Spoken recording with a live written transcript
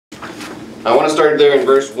I want to start there in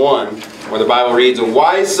verse 1, where the Bible reads, "A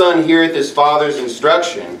wise son heareth his father's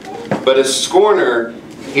instruction, but a scorner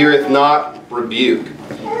heareth not rebuke."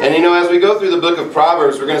 And as we go through the book of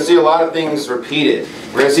Proverbs, we're going to see a lot of things repeated.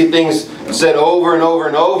 We're going to see things said over and over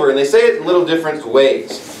and over, and they say it in little different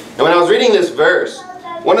ways. And when I was reading this verse,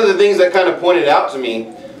 one of the things that kind of pointed out to me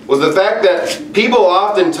was the fact that people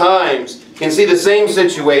oftentimes can see the same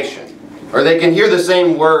situation, or they can hear the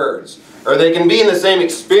same words, or they can be in the same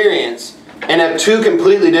experience and have two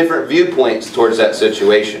completely different viewpoints towards that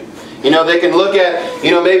situation. They can look at,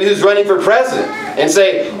 maybe who's running for president and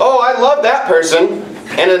say, "Oh, I love that person."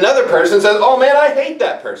 And another person says, "Oh man, I hate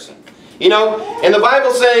that person." And the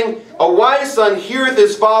Bible's saying, "A wise son heareth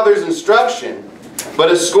his father's instruction,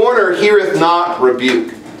 but a scorner heareth not rebuke."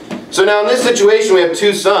 So now in this situation we have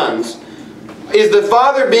two sons. Is the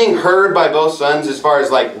father being heard by both sons as far as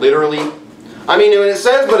like literally? I mean, when it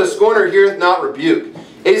says, "But a scorner heareth not rebuke,"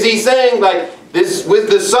 is he saying like this with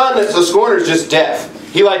the son that the scorner's just deaf?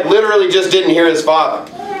 He like literally just didn't hear his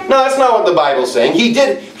father. No, that's not what the Bible's saying. He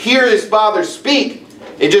did hear his father speak.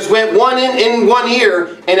 It just went one in one ear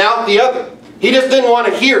and out the other. He just didn't want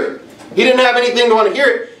to hear it. He didn't have anything to want to hear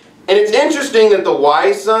it. And it's interesting that the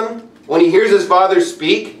wise son, when he hears his father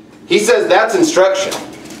speak, he says that's instruction.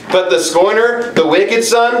 But the scorner, the wicked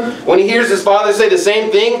son, when he hears his father say the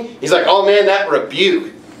same thing, he's like, "Oh man, that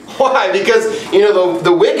rebuke." Why? Because,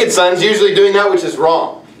 the wicked son's usually doing that which is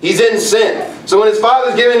wrong. He's in sin. So when his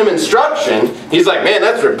father's giving him instruction, he's like, "Man,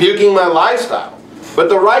 that's rebuking my lifestyle." But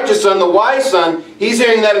the righteous son, the wise son, he's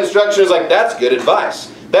hearing that instruction is like, "That's good advice.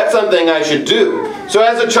 That's something I should do." So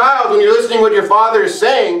as a child, when you're listening to what your father is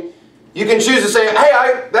saying, you can choose to say, "Hey,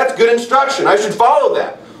 that's good instruction. I should follow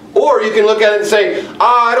that." Or you can look at it and say,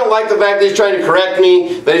 "I don't like the fact that he's trying to correct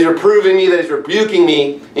me, that he's reproving me, that he's rebuking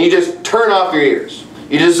me," and you just turn off your ears.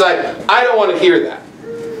 You just say, "I don't want to hear that."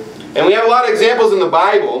 And we have a lot of examples in the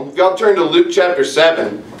Bible. If y'all turn to Luke chapter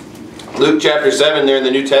 7. Luke chapter 7 there in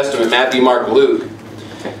the New Testament, Matthew, Mark, Luke.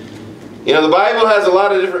 The Bible has a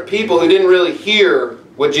lot of different people who didn't really hear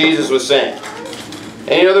what Jesus was saying.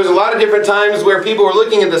 And there's a lot of different times where people were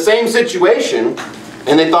looking at the same situation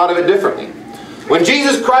and they thought of it differently. When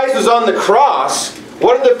Jesus Christ was on the cross,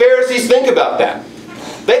 what did the Pharisees think about that?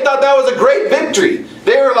 They thought that was a great victory.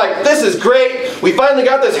 They were like, "This is great. We finally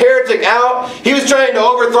got this heretic out. He was trying to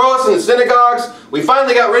overthrow us in the synagogues. We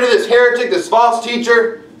finally got rid of this heretic, this false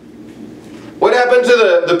teacher." What happened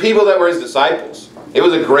to the people that were his disciples? It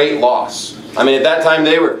was a great loss. I mean, at that time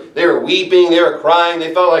they were weeping, they were crying,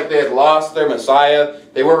 they felt like they had lost their Messiah.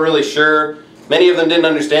 They weren't really sure. Many of them didn't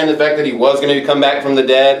understand the fact that he was going to come back from the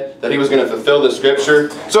dead, that he was going to fulfill the scripture.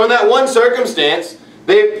 So in that one circumstance,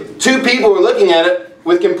 two people were looking at it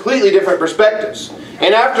with completely different perspectives.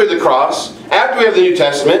 And after the cross, after we have the New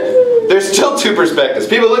Testament, there's still two perspectives.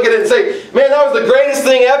 People look at it and say, "Man, that was the greatest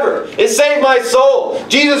thing ever. It saved my soul.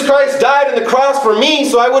 Jesus Christ died on the cross for me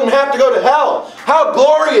so I wouldn't have to go to hell. How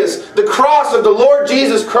glorious the cross of the Lord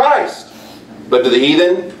Jesus Christ." But to the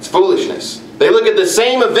heathen, it's foolishness. They look at the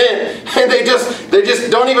same event and they just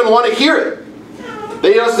don't even want to hear it.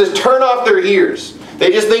 They just turn off their ears.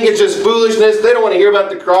 They just think it's just foolishness. They don't want to hear about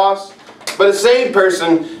the cross. But a saved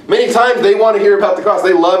person, many times they want to hear about the cross.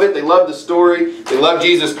 They love it. They love the story. They love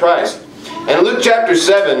Jesus Christ. And in Luke chapter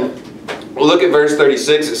 7, we'll look at verse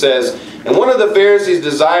 36. It says, "And one of the Pharisees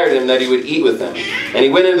desired him that he would eat with him. And he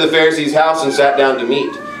went into the Pharisee's house and sat down to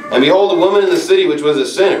meat. And behold, a woman in the city which was a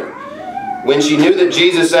sinner, when she knew that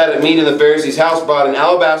Jesus sat at meat in the Pharisee's house, brought an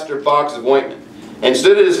alabaster box of ointment, and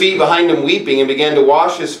stood at his feet behind him weeping, and began to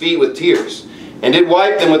wash his feet with tears, and did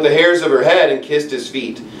wipe them with the hairs of her head, and kissed his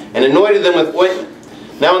feet, and anointed them with ointment.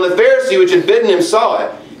 Now when the Pharisee which had bidden him saw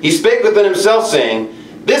it, he spake within himself, saying,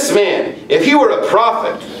 This man, if he were a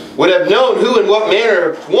prophet, would have known who and what manner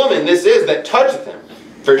of woman this is that toucheth him,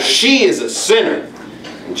 for she is a sinner.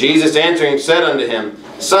 And Jesus answering said unto him,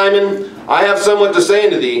 Simon, I have somewhat to say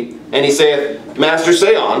unto thee. And he saith, Master,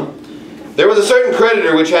 say on. There was a certain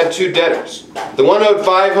creditor which had two debtors. The one owed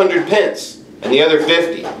 500 pence, and the other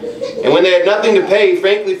 50. And when they had nothing to pay, he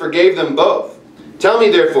frankly forgave them both. Tell me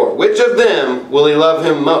therefore, which of them will he love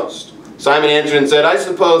him most? Simon answered and said, I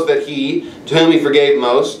suppose that he, to whom he forgave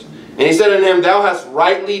most. And he said unto him, Thou hast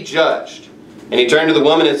rightly judged. And he turned to the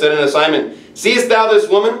woman and said unto Simon, Seest thou this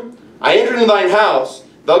woman? I entered into thine house,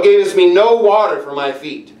 thou gavest me no water for my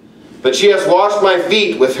feet. But she has washed my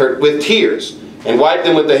feet with tears, and wiped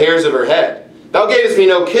them with the hairs of her head. Thou gavest me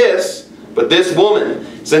no kiss, but this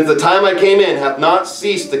woman, since the time I came in, hath not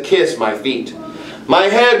ceased to kiss my feet. My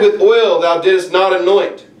head with oil thou didst not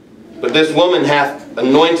anoint, but this woman hath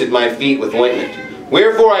anointed my feet with ointment.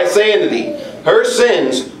 Wherefore I say unto thee, her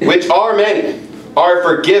sins, which are many, are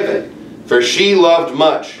forgiven, for she loved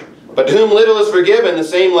much. But to whom little is forgiven, the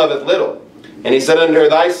same loveth little. And he said unto her,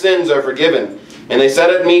 Thy sins are forgiven. And they sat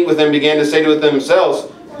at meat with him, began to say to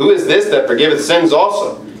themselves, Who is this that forgiveth sins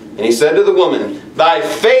also? And he said to the woman, Thy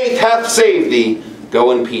faith hath saved thee.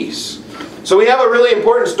 Go in peace. So we have a really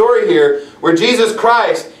important story here where Jesus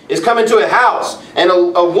Christ is coming to a house, and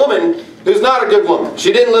a woman who's not a good woman.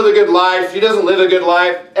 She didn't live a good life. She doesn't live a good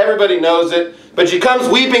life. Everybody knows it. But she comes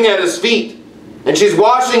weeping at his feet. And she's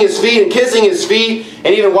washing his feet and kissing his feet and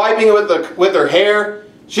even wiping it with her hair.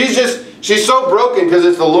 She's so broken because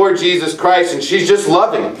it's the Lord Jesus Christ, and she's just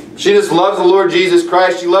loving him. She just loves the Lord Jesus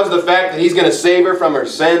Christ. She loves the fact that he's going to save her from her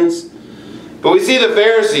sins. But we see the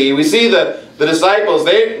Pharisee, we see the disciples,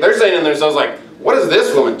 they're saying to themselves like, what is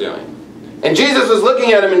this woman doing? And Jesus is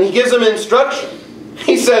looking at him and he gives them instruction.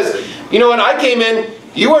 He says, you know what, I came in,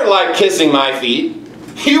 you weren't like kissing my feet.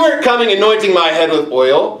 You weren't coming anointing my head with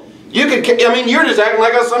oil. You're just acting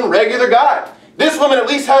like some regular guy. This woman at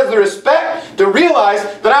least has the respect to realize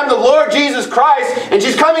that I'm the Lord Jesus Christ and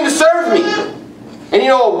she's coming to serve me. And you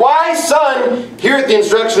know, a wise son heareth the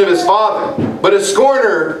instruction of his father, but a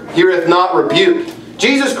scorner heareth not rebuke.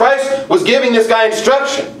 Jesus Christ was giving this guy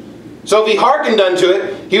instruction. So if he hearkened unto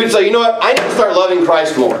it, he would say, you know what, I need to start loving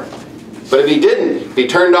Christ more. But if he didn't, if he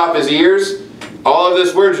turned off his ears, all of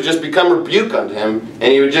this words would just become rebuke unto him.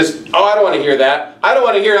 And he would just, I don't want to hear that. I don't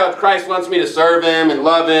want to hear how Christ wants me to serve him and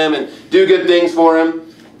love him and do good things for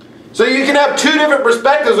him. So you can have two different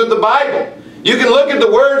perspectives with the Bible. You can look at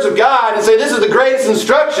the words of God and say, this is the greatest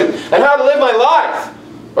instruction on how to live my life.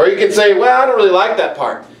 Or you can say, well, I don't really like that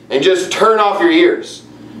part. And just turn off your ears.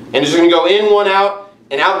 And it's going to go in one out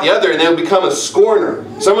and out the other, and they'll become a scorner.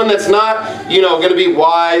 Someone that's not, going to be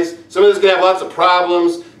wise. Someone that's going to have lots of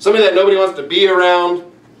problems. Somebody that nobody wants to be around.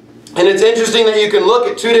 And it's interesting that you can look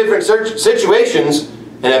at two different situations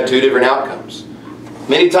and have two different outcomes.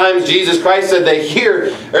 Many times Jesus Christ said they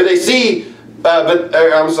hear, or they see,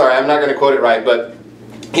 I'm sorry, I'm not going to quote it right, but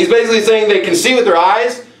he's basically saying they can see with their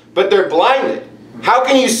eyes, but they're blinded. How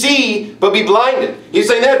can you see but be blinded? He's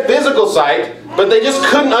saying they had physical sight, but they just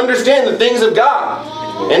couldn't understand the things of God.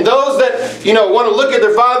 And those that, want to look at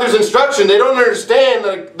their father's instruction, they don't understand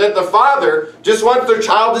that the father just wants their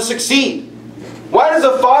child to succeed. Why does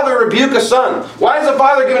a father rebuke a son? Why does a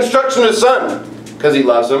father give instruction to his son? Because he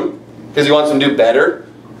loves him. Because he wants him to do better.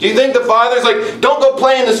 Do you think the father's like, don't go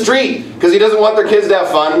play in the street because he doesn't want their kids to have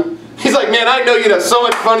fun? He's like, man, I know you'd have so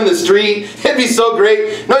much fun in the street. It'd be so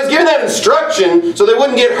great. No, he's giving that instruction so they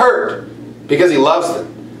wouldn't get hurt because he loves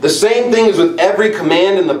them. The same thing is with every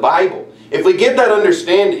command in the Bible. If we get that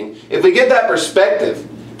understanding, if we get that perspective,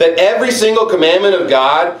 that every single commandment of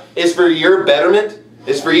God is for your betterment,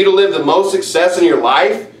 is for you to live the most success in your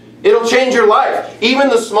life, it'll change your life. Even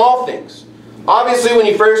the small things. Obviously, when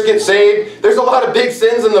you first get saved, there's a lot of big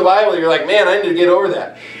sins in the Bible. You're like, man, I need to get over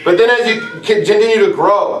that. But then as you continue to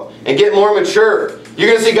grow and get more mature, you're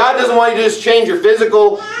going to see God doesn't want you to just change your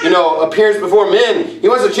physical, appearance before men. He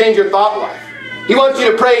wants to change your thought life. He wants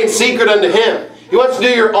you to pray in secret unto Him. He wants to do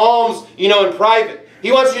your alms, in private.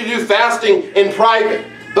 He wants you to do fasting in private.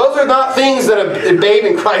 Those are not things that a babe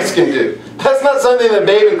in Christ can do. That's not something that a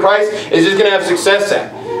babe in Christ is just going to have success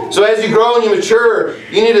at. So as you grow and you mature,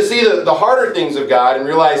 you need to see the harder things of God and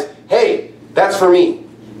realize, hey, that's for me.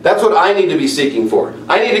 That's what I need to be seeking for.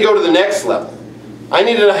 I need to go to the next level. I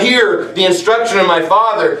need to hear the instruction of my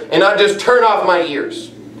Father and not just turn off my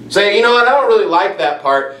ears. Say, you know what, I don't really like that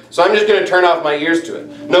part, so I'm just going to turn off my ears to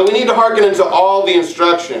it. No, we need to hearken into all the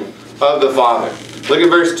instruction of the Father. Look at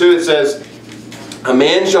verse 2, it says, a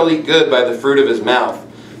man shall eat good by the fruit of his mouth,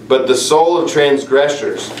 but the soul of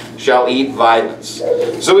transgressors shall eat violence.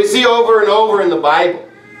 So we see over and over in the Bible,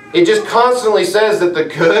 it just constantly says that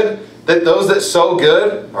that those that sow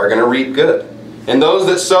good are going to reap good. And those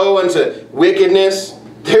that sow into wickedness,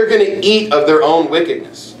 they're going to eat of their own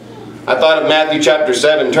wickedness. I thought of Matthew chapter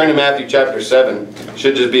 7. Turn to Matthew chapter 7.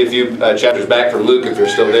 Should just be a few chapters back from Luke if you're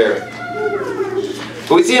still there.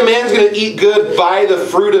 But we see a man's going to eat good by the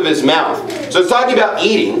fruit of his mouth. So it's talking about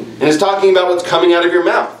eating, and it's talking about what's coming out of your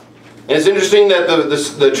mouth. And it's interesting that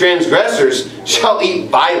the transgressors shall eat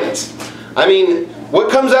violence. I mean,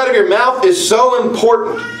 what comes out of your mouth is so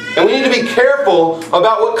important. And we need to be careful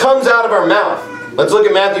about what comes out of our mouth. Let's look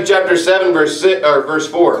at Matthew chapter 7, verse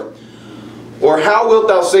 4. Or how wilt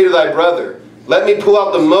thou say to thy brother, let me pull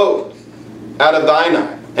out the mote out of thine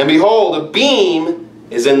eye? And behold, a beam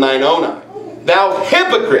is in thine own eye. Thou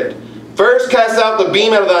hypocrite, first cast out the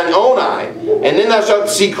beam out of thine own eye, and then thou shalt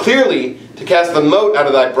see clearly to cast the mote out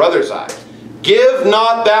of thy brother's eye. Give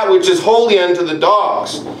not that which is holy unto the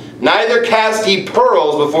dogs, neither cast ye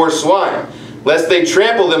pearls before swine, lest they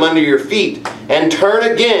trample them under your feet, and turn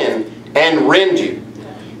again and rend you.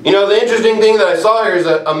 You know, the interesting thing that I saw here is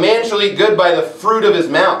a man shall eat good by the fruit of his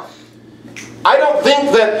mouth. I don't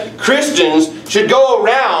think that Christians should go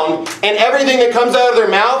around and everything that comes out of their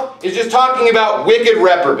mouth is just talking about wicked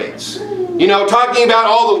reprobates. You know, talking about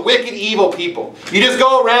all the wicked, evil people. You just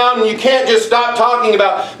go around and you can't just stop talking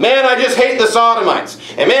about, man, I just hate the sodomites.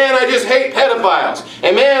 And man, I just hate pedophiles.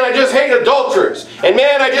 And man, I just hate adulterers. And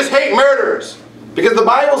man, I just hate murderers. Because the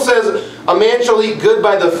Bible says a man shall eat good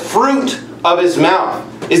by the fruit of his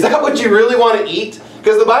mouth. Is that what you really want to eat?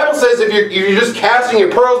 Because the Bible says if you're just casting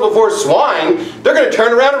your pearls before swine, they're going to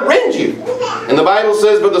turn around and rend you. And the Bible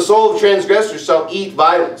says, but the soul of transgressors shall eat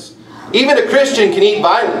violence. Even a Christian can eat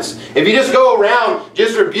violence. If you just go around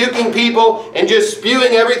just rebuking people and just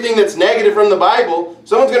spewing everything that's negative from the Bible,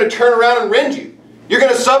 someone's going to turn around and rend you. You're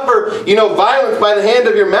going to suffer, violence by the hand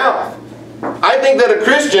of your mouth. I think that a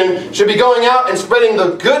Christian should be going out and spreading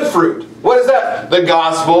the good fruit. What is that? The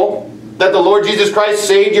gospel, that the Lord Jesus Christ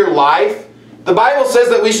saved your life. The Bible says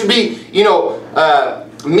that we should be,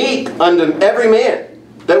 meek unto every man.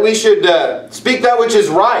 That we should speak that which is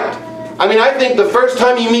right. I mean, I think the first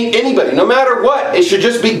time you meet anybody, no matter what, it should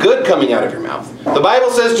just be good coming out of your mouth. The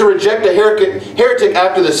Bible says to reject a heretic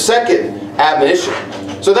after the second admonition.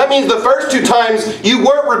 So that means the first 2 times you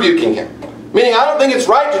weren't rebuking him. Meaning, I don't think it's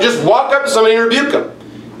right to just walk up to somebody and rebuke them.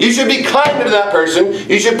 You should be kind to that person.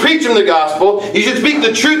 You should preach them the gospel. You should speak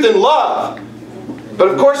the truth in love. But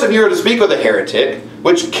of course, if you were to speak with a heretic,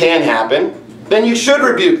 which can happen, then you should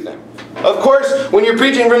rebuke them. Of course, when you're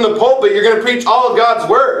preaching from the pulpit, you're going to preach all of God's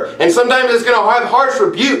word. And sometimes it's going to have harsh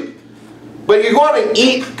rebuke. But you want to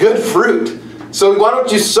eat good fruit. So why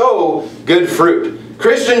don't you sow good fruit?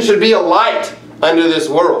 Christians should be a light unto this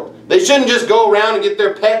world. They shouldn't just go around and get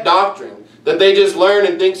their pet doctrine that they just learn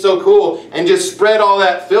and think so cool and just spread all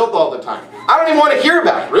that filth all the time. I don't even want to hear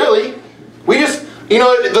about it, really. We just, the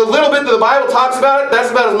little bit that the Bible talks about it,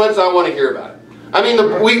 that's about as much as I want to hear about it. I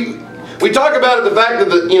mean, we talk about it, the fact that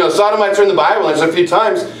the sodomites are in the Bible, and it's a few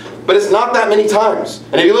times, but it's not that many times.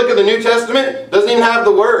 And if you look at the New Testament, it doesn't even have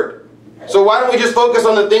the word. So why don't we just focus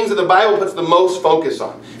on the things that the Bible puts the most focus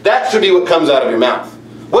on? That should be what comes out of your mouth.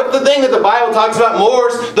 What's the thing that the Bible talks about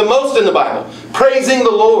the most in the Bible? Praising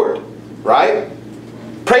the Lord, right?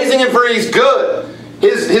 Praising Him for He's good.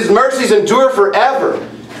 His mercies endure forever.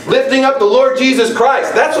 Lifting up the Lord Jesus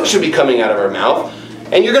Christ. That's what should be coming out of our mouth.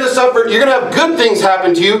 And you're going to suffer, you're going to have good things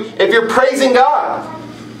happen to you if you're praising God.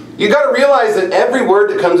 You've got to realize that every word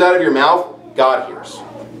that comes out of your mouth, God hears.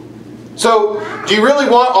 So, do you really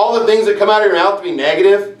want all the things that come out of your mouth to be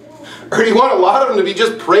negative? Or do you want a lot of them to be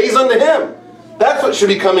just praise unto Him? That's what should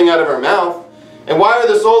be coming out of our mouth. And why are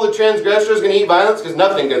the soul of transgressors going to eat violence? Because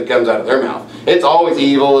nothing good comes out of their mouth. It's always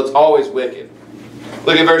evil, it's always wicked.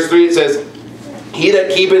 Look at verse 3, it says, He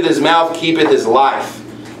that keepeth his mouth keepeth his life.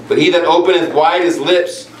 But he that openeth wide his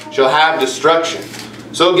lips shall have destruction.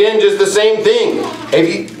 So again, just the same thing.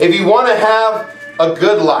 If you want to have a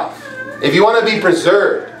good life, if you want to be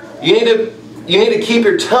preserved, you need to keep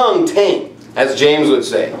your tongue tame, as James would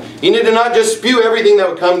say. You need to not just spew everything that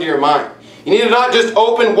would come to your mind. You need to not just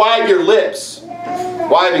open wide your lips.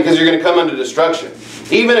 Why? Because you're going to come unto destruction.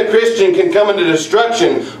 Even a Christian can come into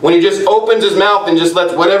destruction when he just opens his mouth and just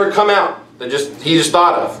lets whatever come out that he just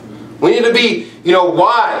thought of. We need to be,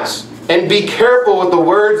 wise and be careful with the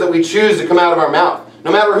words that we choose to come out of our mouth,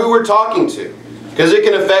 no matter who we're talking to, because it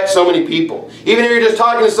can affect so many people. Even if you're just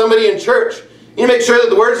talking to somebody in church, you need to make sure that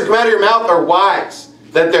the words that come out of your mouth are wise,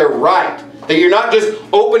 that they're right, that you're not just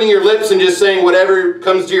opening your lips and just saying whatever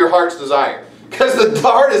comes to your heart's desire, because the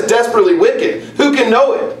heart is desperately wicked. Who can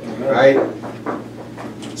know it? Right?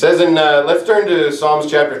 It says let's turn to Psalms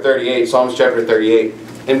chapter 38. Psalms chapter 38.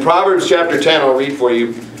 In Proverbs chapter 10, I'll read for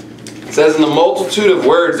you. It says, In the multitude of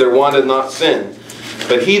words there wanteth not sin,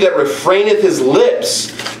 but he that refraineth his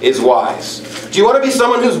lips is wise. Do you want to be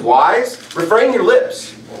someone who's wise? Refrain your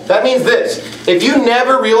lips. That means this. If you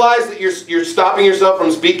never realize that you're stopping yourself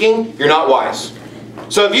from speaking, you're not wise.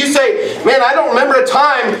 So if you say, man, I don't remember a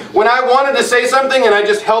time when I wanted to say something and I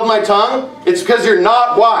just held my tongue, it's because you're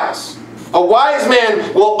not wise. A wise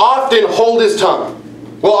man will often hold his tongue,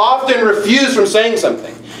 will often refuse from saying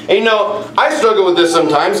something. And I struggle with this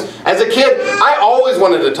sometimes. As a kid, I always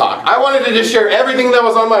wanted to talk. I wanted to just share everything that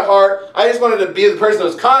was on my heart. I just wanted to be the person that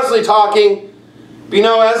was constantly talking. But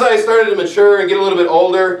as I started to mature and get a little bit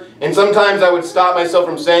older, and sometimes I would stop myself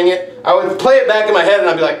from saying it, I would play it back in my head and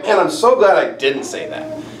I'd be like, man, I'm so glad I didn't say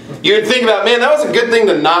that. You would think about, man, that was a good thing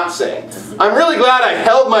to not say. I'm really glad I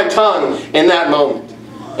held my tongue in that moment.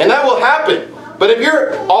 And that will happen. But if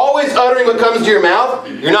you're always uttering what comes to your mouth,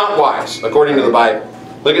 you're not wise, according to the Bible.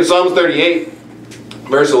 Look at Psalms 38,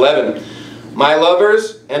 verse 11. My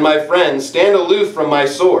lovers and my friends stand aloof from my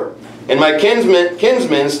sword, and my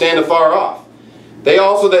kinsmen stand afar off. They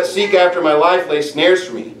also that seek after my life lay snares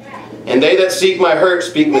for me, and they that seek my hurt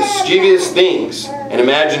speak mischievous things, and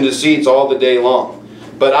imagine deceits all the day long.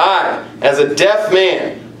 But I, as a deaf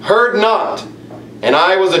man, heard not, and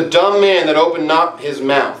I was a dumb man that opened not his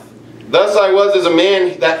mouth. Thus I was as a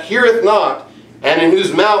man that heareth not, and in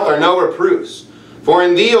whose mouth are no reproofs. For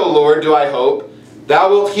in thee, O Lord, do I hope. Thou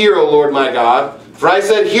wilt hear, O Lord my God. For I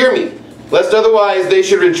said, hear me, lest otherwise they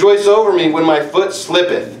should rejoice over me when my foot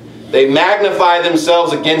slippeth. They magnify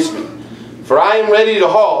themselves against me. For I am ready to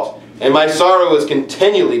halt, and my sorrow is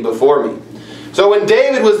continually before me. So when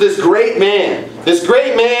David was this great man,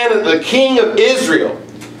 the king of Israel,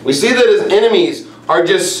 we see that his enemies are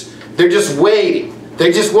they're just waiting.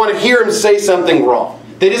 They just want to hear him say something wrong.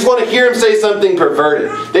 They just want to hear him say something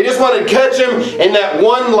perverted. They just want to catch him in that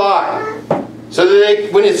one lie. So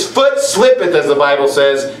that when his foot slippeth, as the Bible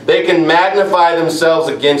says, they can magnify themselves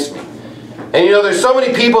against me. And you know, there's so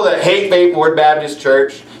many people that hate Faith Word Baptist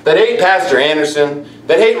Church, that hate Pastor Anderson,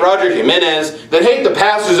 that hate Roger Jimenez, that hate the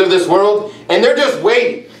pastors of this world, and they're just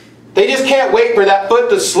waiting. They just can't wait for that foot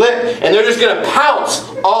to slip, and they're just going to pounce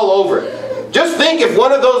all over it. Just think if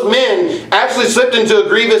one of those men actually slipped into a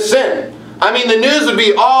grievous sin. I mean, the news would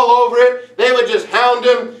be all over it. They would just hound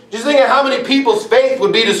him. Just think of how many people's faith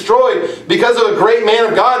would be destroyed because of a great man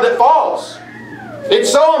of God that falls.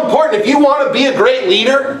 It's so important. If you want to be a great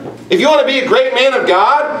leader, if you want to be a great man of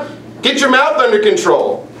God, get your mouth under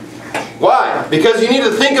control. Why? Because you need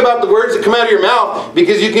to think about the words that come out of your mouth,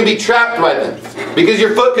 because you can be trapped by them. Because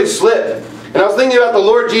your foot could slip. And I was thinking about the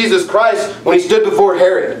Lord Jesus Christ when he stood before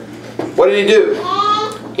Herod. What did he do?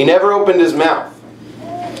 He never opened his mouth.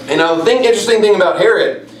 And now the interesting thing about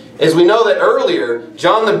Herod is we know that earlier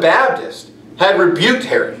John the Baptist had rebuked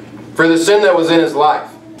Herod for the sin that was in his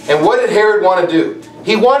life. And what did Herod want to do?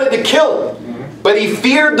 He wanted to kill him. But he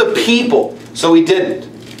feared the people, so he didn't.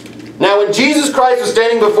 Now when Jesus Christ was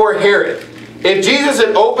standing before Herod, if Jesus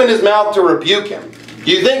had opened his mouth to rebuke him,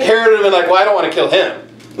 do you think Herod would have been like, well, I don't want to kill him?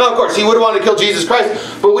 No, of course, he would have wanted to kill Jesus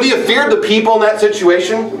Christ. But would he have feared the people in that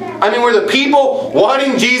situation? I mean, were the people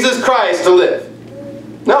wanting Jesus Christ to live?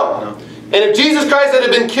 No. And if Jesus Christ had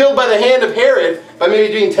been killed by the hand of Herod, by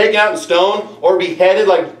maybe being taken out in stone or beheaded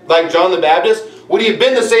like John the Baptist, would he have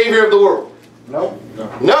been the Savior of the world? No.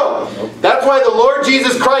 No. That's why the Lord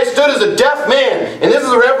Jesus Christ stood as a deaf man. And this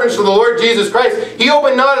is a reference to the Lord Jesus Christ. He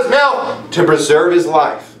opened not his mouth to preserve his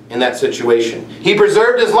life in that situation. He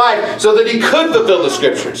preserved his life so that he could fulfill the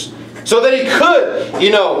Scriptures. So that he could,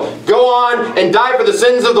 go on and die for the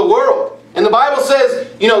sins of the world. And the Bible says,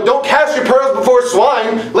 don't cast your pearls before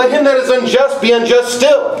swine. Let him that is unjust be unjust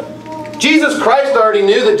still. Jesus Christ already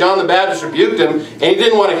knew that John the Baptist rebuked him, and he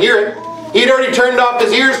didn't want to hear it. He'd already turned off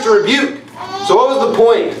his ears to rebuke. So what was the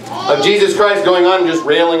point of Jesus Christ going on and just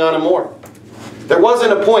railing on him more? There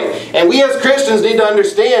wasn't a point. And we as Christians need to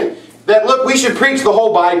understand that, look, we should preach the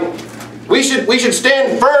whole Bible. We should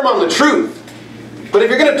stand firm on the truth. But if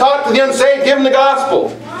you're going to talk to the unsaved, give them the gospel.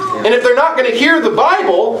 And if they're not going to hear the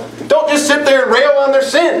Bible, don't just sit there and rail on their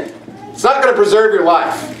sin. It's not going to preserve your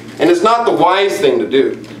life. And it's not the wise thing to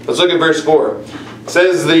do. Let's look at verse 4. It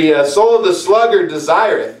says, the soul of the sluggard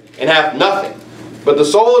desireth, and hath nothing. But the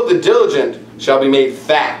soul of the diligent shall be made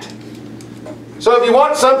fat. So if you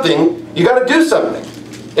want something, you got to do something.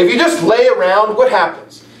 If you just lay around, what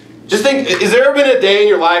happens? Just think, has there ever been a day in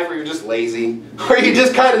your life where you're just lazy? Where you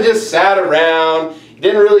just kind of just sat around, you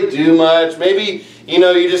didn't really do much. Maybe,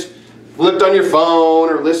 you just looked on your phone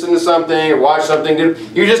or listened to something or watched something.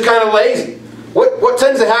 You're just kind of lazy. What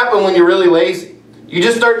tends to happen when you're really lazy? You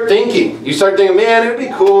just start thinking. You start thinking, man, it would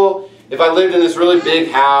be cool if I lived in this really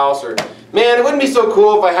big house, or man, it wouldn't be so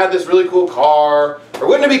cool if I had this really cool car, or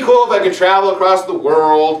wouldn't it be cool if I could travel across the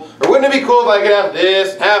world, or wouldn't it be cool if I could have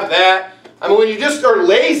this, have that. I mean, when you just are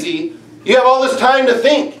lazy, you have all this time to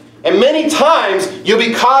think. And many times, you'll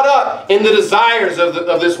be caught up in the desires of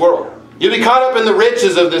this world. You'll be caught up in the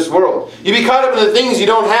riches of this world. You'll be caught up in the things you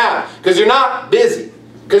don't have, because you're not busy.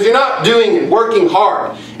 Because you're not doing and working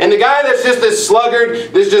hard. And the guy that's just this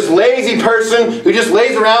sluggard, this just lazy person who just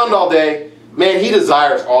lays around all day, man, he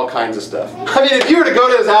desires all kinds of stuff. I mean, if you were to go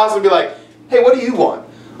to his house and be like, hey, what do you want?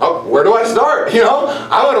 Oh, where do I start?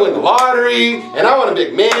 I want to win the lottery, and I want a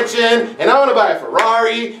big mansion, and I want to buy a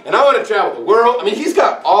Ferrari, and I want to travel the world. I mean, he's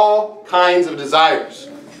got all kinds of desires.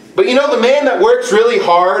 But the man that works really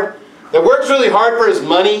hard for his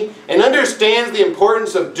money and understands the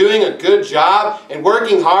importance of doing a good job and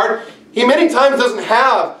working hard, he many times doesn't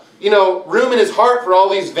have, room in his heart for all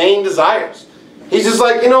these vain desires. He's just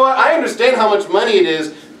like, you know what, I understand how much money it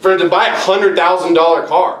is for him to buy a $100,000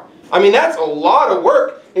 car. I mean, that's a lot of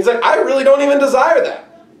work. He's like, I really don't even desire that.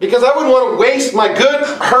 Because I wouldn't want to waste my good,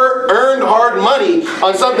 earned, hard money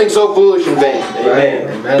on something so foolish and vain.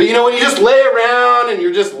 Amen. But you know, when you just lay around and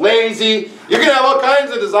you're just lazy, you're going to have all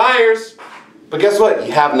kinds of desires. But guess what?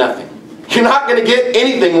 You have nothing. You're not going to get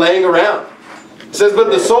anything laying around. It says, but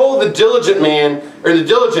the soul of the diligent man, or the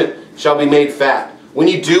diligent, shall be made fat. When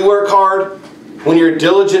you do work hard, when you're a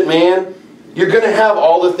diligent man, you're going to have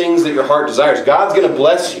all the things that your heart desires. God's going to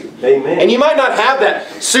bless you. Amen. And you might not have that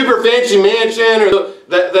super fancy mansion or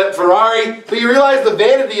that Ferrari, but you realize the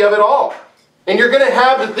vanity of it all. And you're going to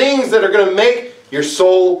have the things that are going to make your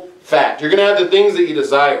soul fat. You're going to have the things that you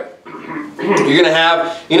desire. You're going to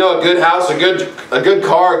have, you know, a good house, a good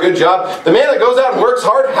car, a good job. The man that goes out and works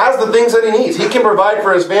hard has the things that he needs. He can provide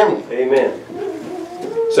for his family. Amen.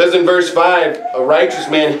 It says in verse 5, a righteous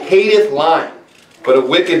man hateth lying, but a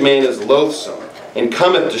wicked man is loathsome, and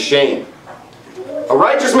cometh to shame. A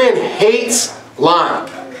righteous man hates lying.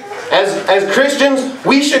 As Christians,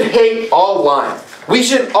 we should hate all lying. We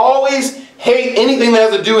should always hate anything that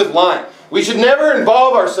has to do with lying. We should never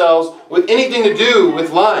involve ourselves with anything to do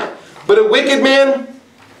with lying. But a wicked man,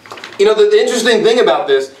 you know, the interesting thing about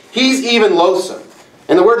this, he's even loathsome.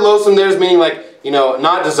 And the word loathsome there is meaning like, you know,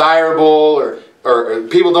 not desirable, or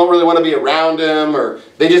people don't really want to be around him, or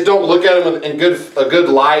they just don't look at him in a good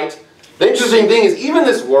light. The interesting thing is even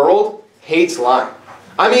this world hates lying.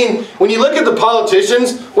 I mean, when you look at the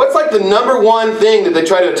politicians, what's like the #1 thing that they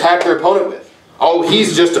try to attack their opponent with? Oh,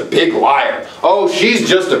 he's just a big liar. Oh, she's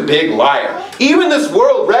just a big liar. Even this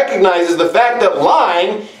world recognizes the fact that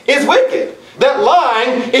lying is wicked. That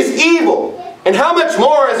lying is evil. And how much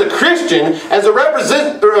more as a Christian, as a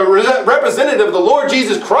representative of the Lord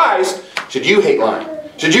Jesus Christ, should you hate lying?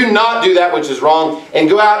 Should you not do that which is wrong and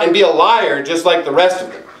go out and be a liar just like the rest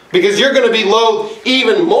of them? Because you're going to be loathed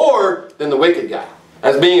even more than the wicked guy.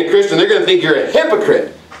 As being a Christian, they're going to think you're a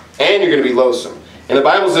hypocrite, and you're going to be loathsome. And the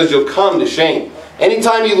Bible says you'll come to shame.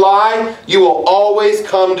 Anytime you lie, you will always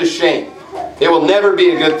come to shame. It will never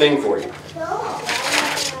be a good thing for you.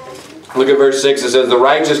 Look at verse 6. It says, the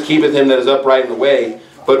righteous keepeth him that is upright in the way,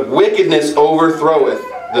 but wickedness overthroweth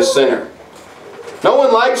the sinner. No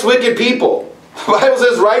one likes wicked people. The Bible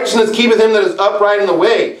says righteousness keepeth him that is upright in the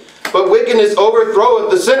way, but wickedness overthroweth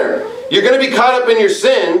the sinner. You're going to be caught up in your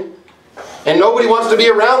sin, and nobody wants to be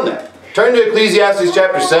around that. Turn to Ecclesiastes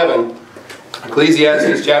chapter 7.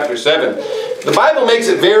 Ecclesiastes chapter 7. The Bible makes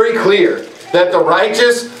it very clear that the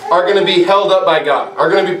righteous are going to be held up by God, are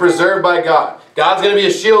going to be preserved by God. God's going to be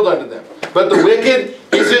a shield unto them. But the wicked,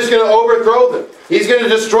 He's just going to overthrow them. He's going to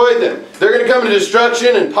destroy them. They're going to come to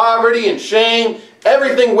destruction and poverty and shame,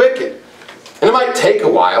 everything wicked. And it might take a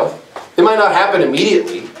while. It might not happen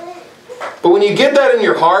immediately. But when you get that in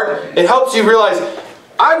your heart, it helps you realize,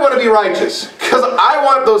 I want to be righteous because I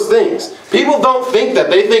want those things. People don't think that.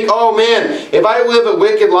 They think, oh man, if I live a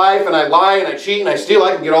wicked life and I lie and I cheat and I steal,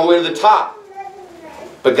 I can get all the way to the top.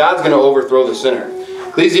 But God's going to overthrow the sinner.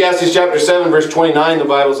 Ecclesiastes chapter 7 verse 29, the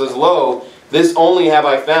Bible says, lo, this only have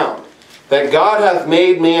I found, that God hath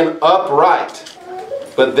made man upright,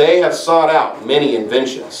 but they have sought out many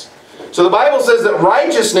inventions. So the Bible says that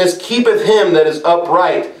righteousness keepeth him that is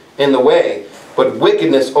upright in the way, but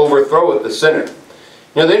wickedness overthroweth the sinner.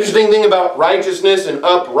 You know, the interesting thing about righteousness and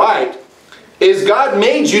upright is God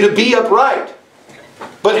made you to be upright.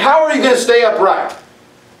 But how are you going to stay upright?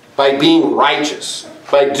 By being righteous.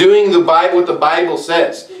 By doing what the Bible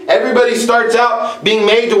says. Everybody starts out being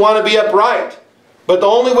made to want to be upright. But the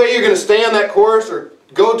only way you're going to stay on that course or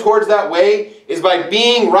go towards that way is by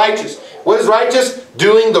being righteous. What is righteous?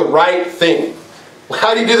 Doing the right thing.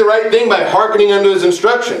 How do you do the right thing? By hearkening unto His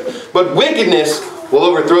instruction. But wickedness will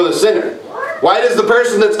overthrow the sinner. Why does the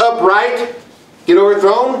person that's upright get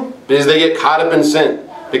overthrown? Because they get caught up in sin.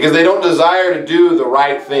 Because they don't desire to do the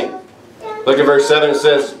right thing. Look at verse 7. It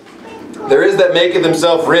says, there is that maketh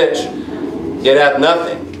himself rich, yet hath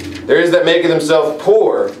nothing. There is that maketh himself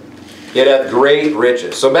poor, yet hath great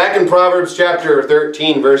riches. So back in Proverbs chapter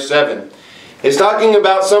 13, verse 7, it's talking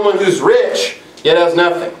about someone who's rich, yet has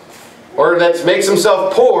nothing. Or that makes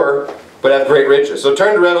himself poor, but hath great riches. So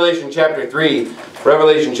turn to Revelation chapter 3.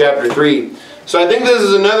 Revelation chapter 3. So I think this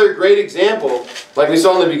is another great example, like we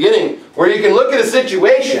saw in the beginning, where you can look at a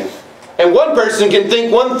situation, and one person can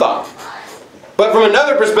think one thought. But from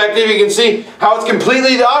another perspective, you can see how it's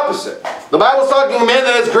completely the opposite. The Bible's talking a man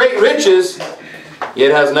that has great riches,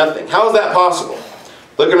 yet has nothing. How is that possible?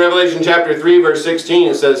 Look in Revelation chapter 3, verse 16.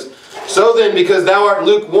 It says, so then, because thou art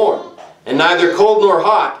lukewarm, and neither cold nor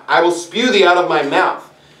hot, I will spew thee out of my mouth.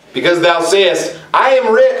 Because thou sayest, I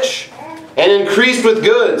am rich, and increased with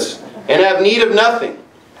goods, and have need of nothing,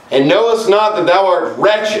 and knowest not that thou art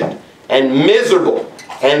wretched, and miserable,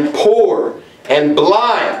 and poor, and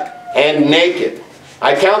blind, and naked.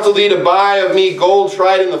 I counsel thee to buy of me gold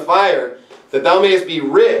tried in the fire, that thou mayest be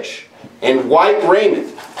rich, and white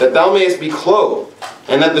raiment, that thou mayest be clothed,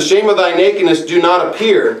 and that the shame of thy nakedness do not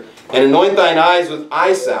appear, and anoint thine eyes with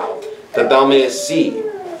eye salve, that thou mayest see.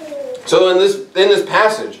 So in this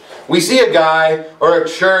passage, we see a guy, or a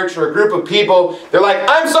church, or a group of people, they're like,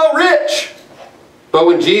 I'm so rich! But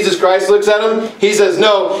when Jesus Christ looks at them, He says,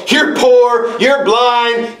 no, you're poor, you're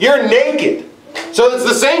blind, you're naked. So it's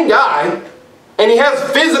the same guy, and he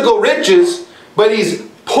has physical riches, but he's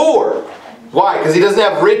poor. Why? Because he doesn't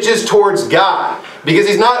have riches towards God. Because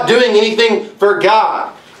he's not doing anything for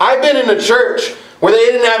God. I've been in a church where they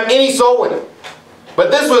didn't have any soul in it.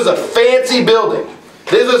 But this was a fancy building.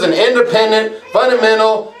 This was an independent,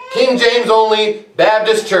 fundamental, King James only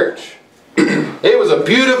Baptist church. It was a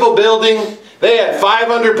beautiful building. They had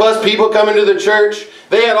 500 plus people coming to the church.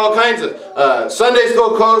 They had all kinds of Sunday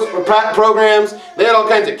school programs. They had all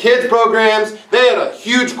kinds of kids programs. They had a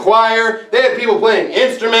huge choir. They had people playing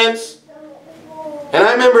instruments. And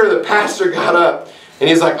I remember the pastor got up and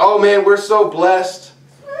he's like, oh man, we're so blessed.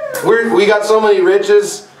 We got so many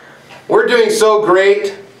riches. We're doing so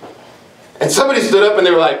great. And somebody stood up and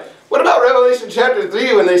they were like, what about Revelation chapter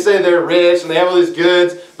 3 when they say they're rich and they have all these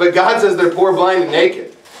goods, but God says they're poor, blind, and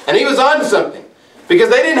naked? And he was on to something. Because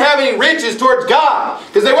they didn't have any riches towards God.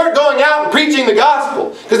 Because they weren't going out and preaching the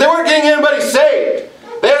gospel. Because they weren't getting anybody saved.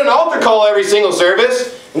 They had an altar call every single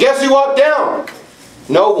service. And guess who walked down?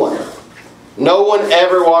 No one. No one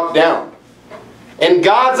ever walked down. In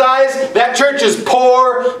God's eyes, that church is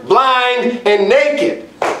poor, blind, and naked.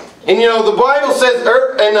 And you know, the Bible says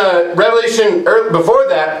in Revelation, before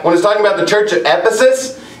that, when it's talking about the church at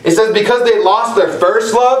Ephesus, it says because they lost their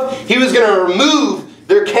first love, He was going to remove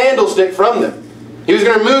their candlestick from them. He was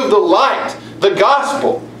going to remove the light, the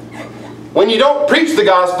gospel. When you don't preach the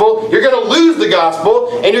gospel, you're going to lose the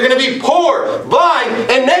gospel, and you're going to be poor, blind,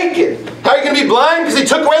 and naked. How are you going to be blind? Because He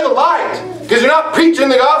took away the light. Because you're not preaching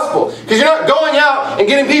the gospel. Because you're not going out and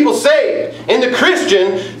getting people saved. And the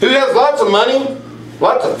Christian who has lots of money,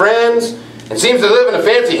 lots of friends, and seems to live in a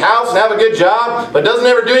fancy house and have a good job, but doesn't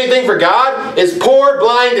ever do anything for God, is poor,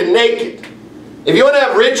 blind, and naked. If you want to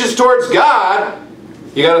have riches towards God,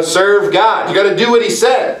 you got to serve God. You got to do what He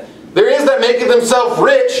said. There is that maketh himself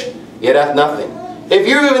rich, yet hath nothing. If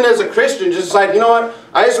you even as a Christian just decide, you know what,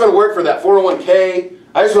 I just want to work for that 401k,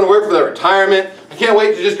 I just want to work for that retirement, I can't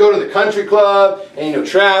wait to just go to the country club and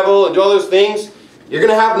travel and do all those things, you're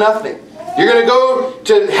going to have nothing. You're going to go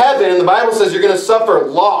to heaven, and the Bible says you're going to suffer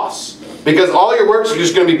loss because all your works are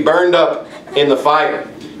just going to be burned up in the fire.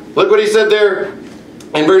 Look what He said there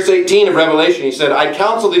in verse 18 of Revelation. He said, I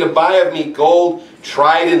counsel thee to buy of me gold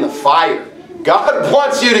tried in the fire. God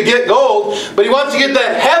wants you to get gold, but He wants you to get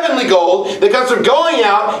that heavenly gold that comes from going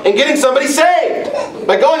out and getting somebody saved.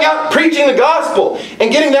 By going out preaching the gospel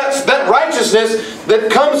and getting that righteousness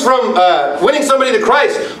that comes from winning somebody to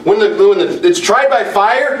Christ. When it's tried by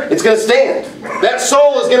fire, it's going to stand. That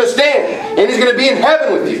soul is going to stand, and He's going to be in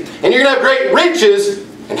heaven with you. And you're going to have great riches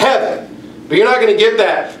in heaven. But you're not going to get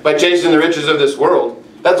that by chasing the riches of this world.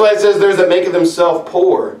 That's why it says, there's that maketh himself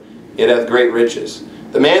poor, yet hath great riches.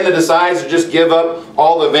 The man that decides to just give up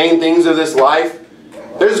all the vain things of this life.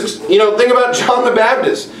 Think about John the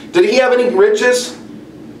Baptist. Did he have any riches?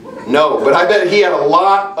 No, but I bet he had a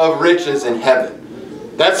lot of riches in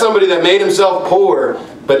heaven. That's somebody that made himself poor,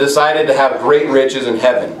 but decided to have great riches in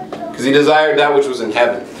heaven. Because he desired that which was in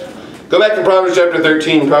heaven. Go back to Proverbs chapter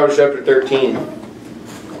 13. Proverbs chapter 13.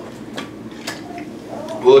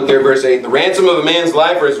 We'll look there, verse 8. The ransom of a man's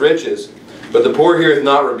life are his riches, but the poor heareth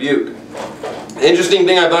not rebuke. The interesting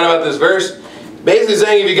thing I thought about this verse, basically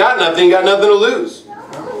saying if you got nothing, you got nothing to lose.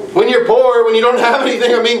 When you're poor, when you don't have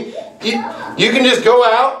anything, you can just go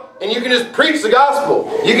out and you can just preach the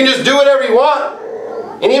gospel. You can just do whatever you want.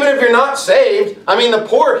 And even if you're not saved, the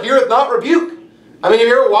poor heareth not rebuke. Have you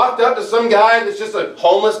ever walked up to some guy that's just a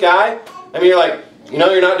homeless guy? You're like, you're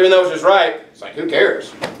not doing that which is right. It's like, who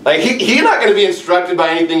cares? He's not going to be instructed by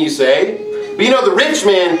anything you say. But the rich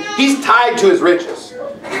man, he's tied to his riches.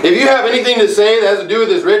 If you have anything to say that has to do with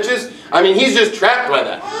his riches, he's just trapped by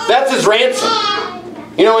that. That's his ransom.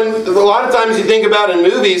 And a lot of times you think about in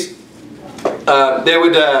movies, they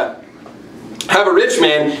would have a rich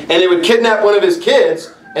man and they would kidnap one of his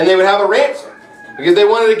kids and they would have a ransom because they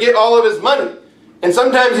wanted to get all of his money. And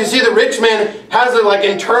sometimes you see the rich man has an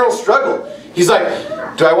internal struggle. He's like,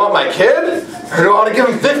 do I want my kid or do I want to give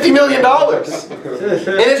him $50 million?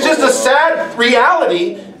 And it's just a sad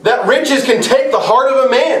reality that riches can take the heart of a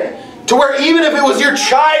man to where even if it was your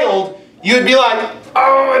child, you'd be like,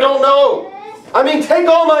 oh, I don't know. I mean, take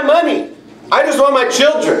all my money. I just want my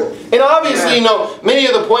children. And obviously, you know, many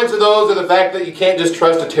of the points of those are the fact that you can't just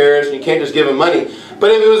trust a terrorist and you can't just give him money.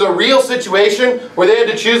 But if it was a real situation where they had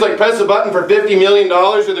to choose, like press a button for $50 million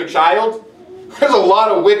for their child, there's a lot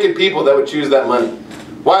of wicked people that would choose that money.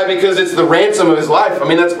 Why? Because it's the ransom of his life. I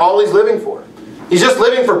mean, that's all he's living for. He's just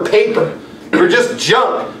living for paper, for just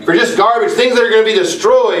junk, for just garbage, things that are going to be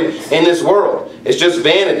destroyed in this world. It's just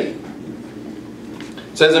vanity.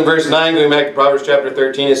 It says in verse 9, going back to Proverbs chapter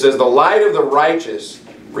 13, it says, the light of the righteous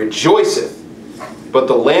rejoiceth, but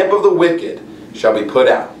the lamp of the wicked shall be put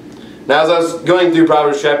out. Now, as I was going through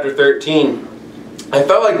Proverbs chapter 13, I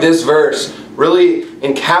felt like this verse really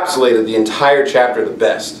encapsulated the entire chapter the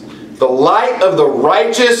best. The light of the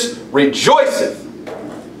righteous rejoiceth.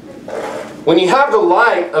 When you have the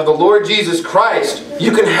light of the Lord Jesus Christ,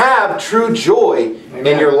 you can have true joy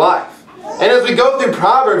in your life. And as we go through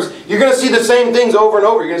Proverbs, you're going to see the same things over and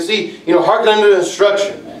over. You're going to see, hearken unto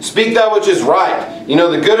instruction. Speak that which is right. The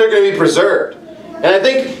good are going to be preserved. And I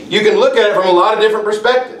think you can look at it from a lot of different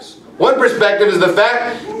perspectives. One perspective is the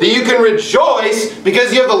fact that you can rejoice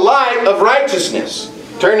because you have the light of righteousness.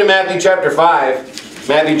 Turn to Matthew chapter 5.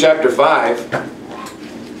 Matthew chapter 5.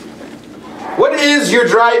 What is your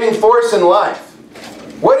driving force in life?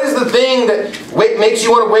 What is the thing that makes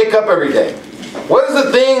you want to wake up every day? What is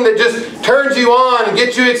the thing that just turns you on and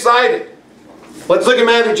gets you excited? Let's look at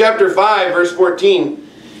Matthew chapter 5, verse 14.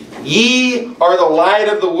 Ye are the light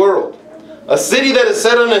of the world. A city that is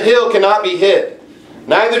set on a hill cannot be hid.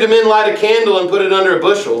 Neither do men light a candle and put it under a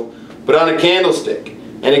bushel, but on a candlestick,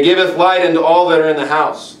 and it giveth light unto all that are in the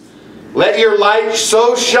house. Let your light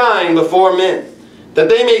so shine before men, that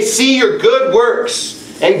they may see your good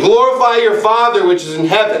works, and glorify your Father which is in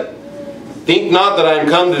heaven. Think not that I am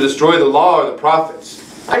come to destroy the law or the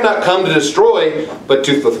prophets. I am not come to destroy, but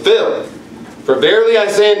to fulfill. For verily I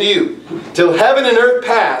say unto you, till heaven and earth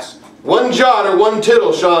pass, one jot or one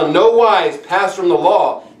tittle shall in no wise pass from the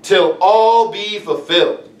law, till all be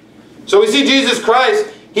fulfilled. So we see Jesus Christ,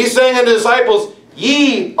 He's saying unto the disciples,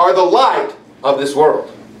 ye are the light of this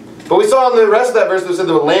world. But we saw in the rest of that verse that said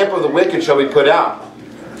the lamp of the wicked shall be put out.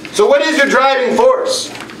 So what is your driving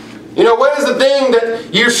force? What is the thing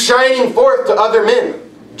that you're shining forth to other men?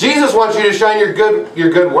 Jesus wants you to shine your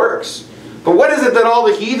good works. But what is it that all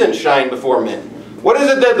the heathen shine before men? What is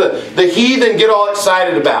it that the heathen get all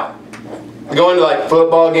excited about? Going to like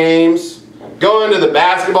football games, going to the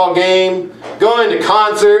basketball game, going to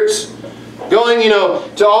concerts, going,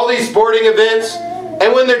 to all these sporting events.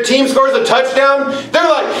 And when their team scores a touchdown, they're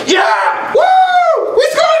like, yeah! Woo! We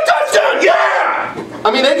scored a touchdown! Yeah!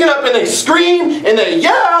 They get up and they scream and they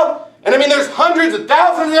yell. And there's hundreds of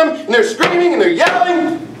thousands of them, and they're screaming and they're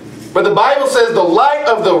yelling. But the Bible says the light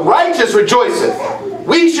of the righteous rejoiceth.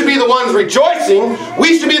 We should be the ones rejoicing.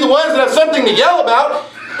 We should be the ones that have something to yell about.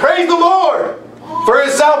 Praise the Lord for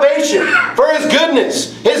His salvation, for His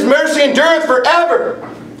goodness. His mercy endureth forever.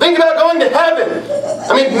 Think about going to heaven.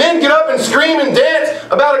 Men get up and scream and dance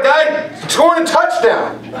about a guy scoring a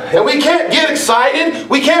touchdown. And we can't get excited.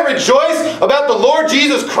 We can't rejoice about the Lord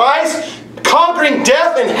Jesus Christ conquering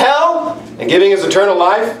death and hell and giving us eternal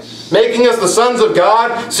life, making us the sons of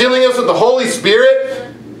God, sealing us with the Holy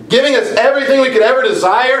Spirit, giving us everything we could ever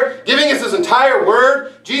desire, giving us His entire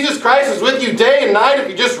Word. Jesus Christ is with you day and night if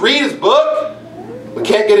you just read His book. We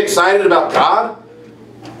can't get excited about God.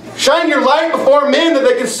 Shine your light before men that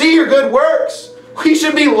they can see your good works. We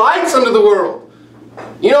should be lights unto the world.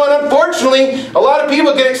 And unfortunately, a lot of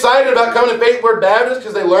people get excited about coming to Faith Word Baptist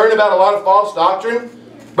because they learn about a lot of false doctrine.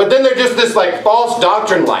 But then they're just this false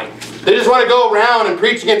doctrine light. They just want to go around and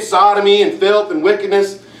preach against sodomy and filth and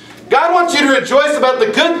wickedness. God wants you to rejoice about the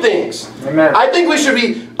good things. Amen. I think we should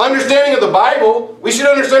be understanding of the Bible. We should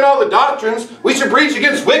understand all the doctrines. We should preach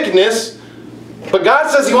against wickedness. But God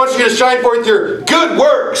says He wants you to shine forth your good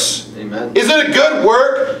works. Amen. Is it a good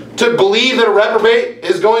work to believe that a reprobate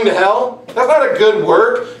is going to hell? That's not a good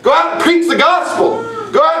work. Go out and preach the gospel.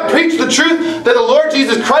 Go out and preach the truth that the Lord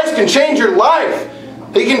Jesus Christ can change your life.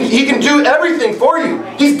 He can do everything for you.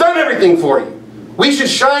 He's done everything for you. We should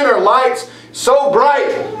shine our lights so bright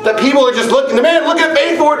that people are just looking. Man, look at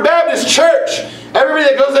Faith Word Baptist Church. Everybody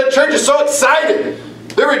that goes to that church is so excited.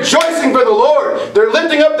 They're rejoicing for the Lord. They're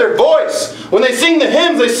lifting up their voice. When they sing the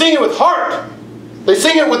hymns, they sing it with heart. They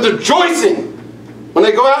sing it with rejoicing. When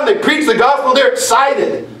they go out and they preach the gospel, they're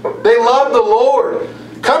excited. They love the Lord.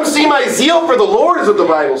 Come see my zeal for the Lord is what the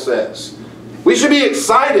Bible says. We should be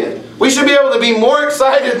excited. We should be able to be more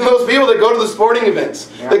excited than those people that go to the sporting events,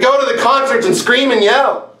 that go to the concerts and scream and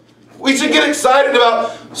yell. We should get excited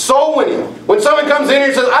about soul winning. When someone comes in here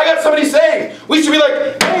and says, I got somebody saved, we should be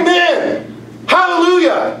like, amen,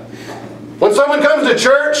 hallelujah. When someone comes to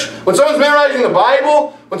church, when someone's memorizing the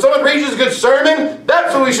Bible, when someone preaches a good sermon,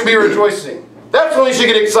 that's when we should be rejoicing. That's when we should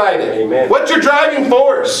get excited. Amen. What's your driving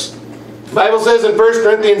force? The Bible says in 1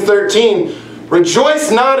 Corinthians 13, rejoice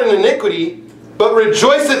not in iniquity, but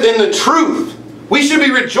rejoiceth in the truth. We should be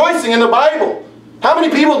rejoicing in the Bible. How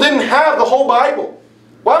many people didn't have the whole Bible?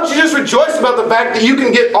 Why don't you just rejoice about the fact that you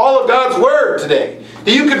can get all of God's Word today?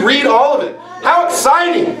 That you could read all of it. How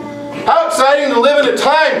exciting! How exciting to live in a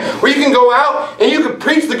time where you can go out and you can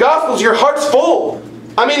preach the gospel till your heart's full.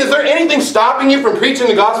 I mean, is there anything stopping you from preaching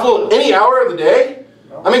the gospel at any hour of the day?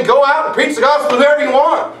 I mean, go out and preach the gospel whoever you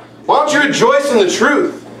want. Why don't you rejoice in the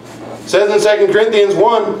truth? It says in 2 Corinthians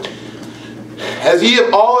 1, as ye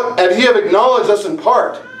have acknowledged us in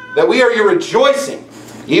part, that we are your rejoicing,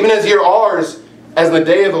 even as ye are ours, as in the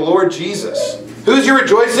day of the Lord Jesus. Who's your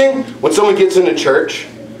rejoicing? When someone gets into church.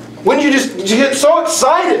 When you get so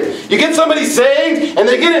excited. You get somebody saved, and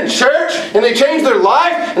they get in church, and they change their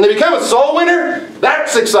life, and they become a soul winner.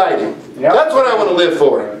 That's exciting. Yep. That's what I want to live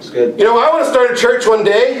for. That's good. You know, I want to start a church one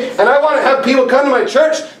day, and I want to have people come to my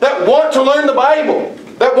church that want to learn the Bible,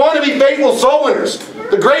 that want to be faithful soul winners.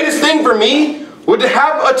 The greatest thing for me would to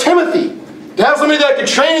have a Timothy, to have somebody that I could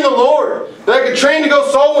train in the Lord, that I could train to go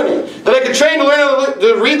soul winning, that I could train to learn how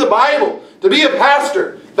to read the Bible, to be a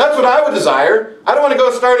pastor. That's what I would desire. I don't want to go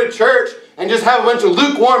start a church and just have a bunch of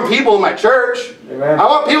lukewarm people in my church. Amen. I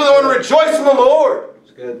want people that want to rejoice in the Lord.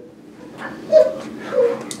 That's good.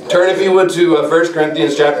 Turn, if you would, to 1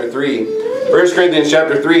 Corinthians chapter 3. 1 Corinthians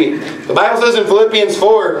chapter 3. The Bible says in Philippians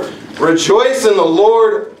 4, rejoice in the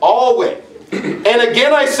Lord always. And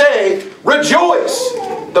again I say, rejoice.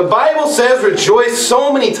 The Bible says rejoice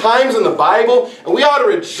so many times in the Bible, and we ought to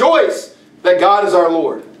rejoice that God is our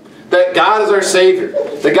Lord, that God is our Savior,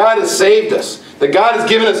 that God has saved us, that God has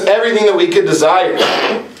given us everything that we could desire.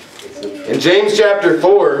 In James chapter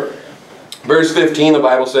 4, verse 15, the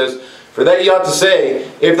Bible says, for that ye ought to say,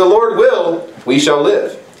 if the Lord will, we shall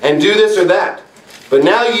live, and do this or that. But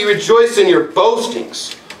now ye rejoice in your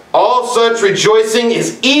boastings. All such rejoicing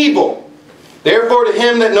is evil. Therefore to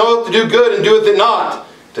him that knoweth to do good and doeth it not,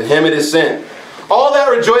 to him it is sin. All that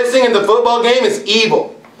rejoicing in the football game is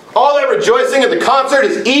evil. All that rejoicing at the concert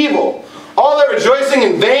is evil. All that rejoicing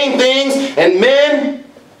in vain things and men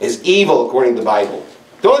is evil, according to the Bible.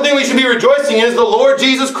 The only thing we should be rejoicing in is the Lord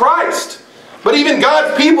Jesus Christ. But even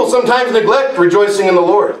God's people sometimes neglect rejoicing in the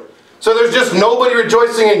Lord. So there's just nobody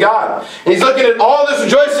rejoicing in God. And He's looking at all this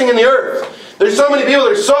rejoicing in the earth. There's so many people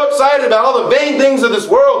that are so excited about all the vain things of this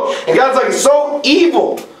world. And God's like, it's so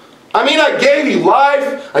evil. I mean, I gave you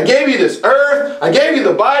life. I gave you this earth. I gave you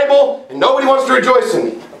the Bible. And nobody wants to rejoice in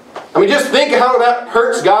me. I mean, just think how that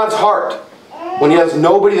hurts God's heart when He has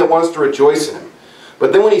nobody that wants to rejoice in Him.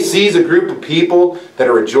 But then when He sees a group of people that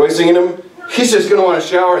are rejoicing in Him, He's just going to want to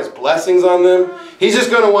shower His blessings on them. He's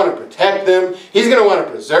just going to want to protect them. He's going to want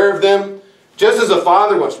to preserve them, just as a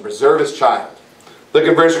father wants to preserve his child. Look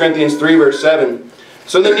at 1 Corinthians 3, verse 7.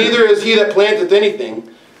 So then neither is he that planteth anything,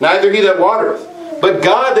 neither he that watereth, but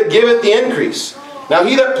God that giveth the increase. Now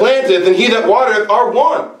he that planteth and he that watereth are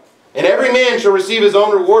one, and every man shall receive his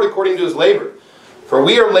own reward according to his labor. For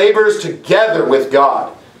we are laborers together with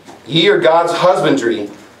God. Ye are God's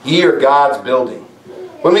husbandry, ye are God's building.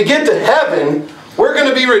 When we get to heaven, we're going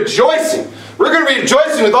to be rejoicing. We're going to be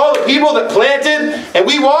rejoicing with all the people that planted and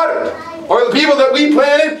we watered. Or the people that we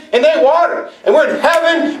planted and they watered. And we're in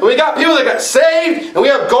heaven and we got people that got saved and we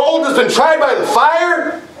have gold that's been tried by the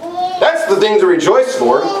fire. That's the thing to rejoice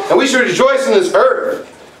for. And we should rejoice in this earth.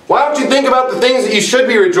 Why don't you think about the things that you should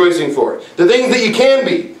be rejoicing for? The things that you can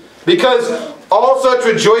be. Because all such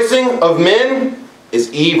rejoicing of men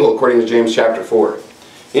is evil, according to James chapter 4.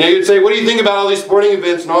 You know, you'd say, what do you think about all these sporting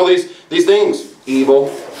events and all these things?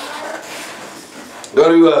 Evil. Go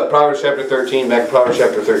to Proverbs chapter 13, back to Proverbs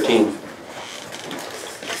chapter 13.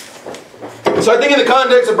 So I think in the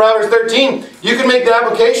context of Proverbs 13, you can make the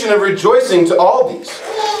application of rejoicing to all these.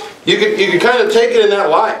 You could kind of take it in that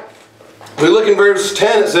light. We look in verse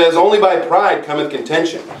 10, it says, only by pride cometh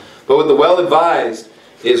contention, but with the well-advised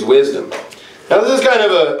is wisdom. Now this is kind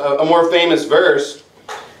of a more famous verse.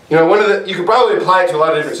 You know, you could probably apply it to a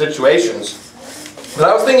lot of different situations. But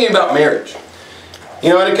I was thinking about marriage. You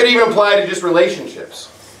know, and it could even apply to just relationships.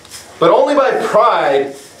 But only by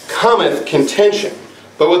pride cometh contention,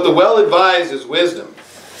 but with the well-advised is wisdom.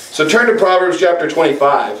 So turn to Proverbs chapter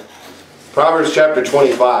 25. Proverbs chapter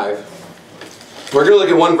 25. We're going to look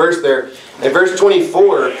at one verse there. In verse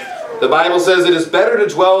 24, the Bible says, it is better to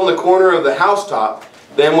dwell in the corner of the housetop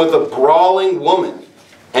than with a brawling woman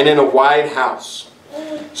and in a wide house.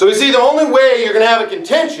 So we see the only way you're going to have a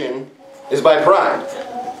contention is by pride.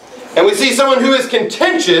 And we see someone who is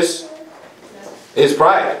contentious is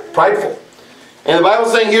prideful. And the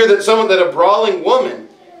Bible's saying here that a brawling woman,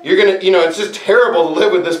 it's just terrible to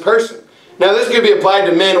live with this person. Now this could be applied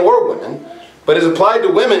to men or women, but it's applied to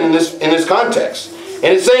women in this context. And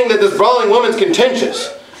it's saying that this brawling woman's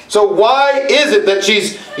contentious. So why is it that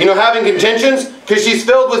she's, having contentions? Because she's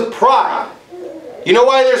filled with pride. You know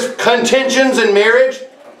why there's contentions in marriage?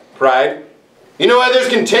 Pride. You know why there's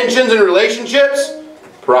contentions in relationships?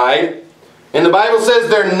 Pride. And the Bible says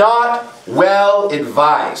they're not well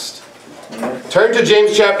advised. Turn to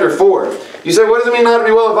James chapter 4. You say, what does it mean not to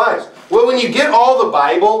be well advised? Well, when you get all the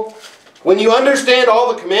Bible, when you understand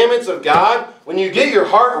all the commandments of God, when you get your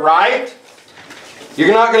heart right,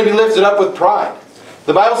 you're not going to be lifted up with pride.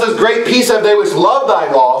 The Bible says, great peace have they which love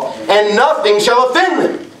thy law, and nothing shall offend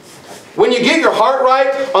them. When you get your heart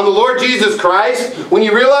right on the Lord Jesus Christ, when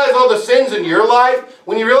you realize all the sins in your life,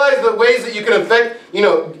 when you realize the ways that you can affect,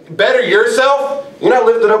 better yourself, you're not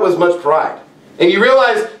lifted up with as much pride. And you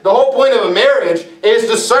realize the whole point of a marriage is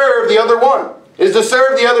to serve the other one, is to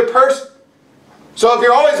serve the other person. So if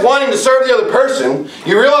you're always wanting to serve the other person,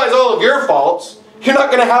 you realize all of your faults, you're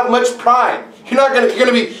not going to have much pride. You're going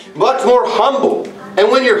to be much more humble. And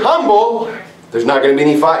when you're humble, there's not going to be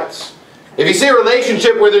any fights. If you see a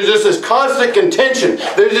relationship where there's just this constant contention,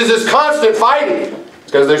 there's just this constant fighting, it's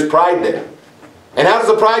because there's pride there. And how does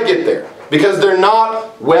the pride get there? Because they're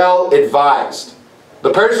not well advised.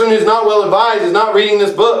 The person who's not well advised is not reading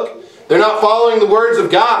this book. They're not following the words of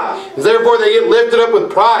God. And therefore they get lifted up with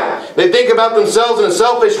pride. They think about themselves in a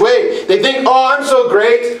selfish way. They think, oh, I'm so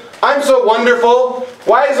great. I'm so wonderful.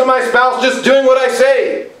 Why isn't my spouse just doing what I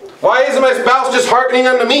say? Why isn't my spouse just hearkening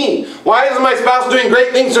unto me? Why isn't my spouse doing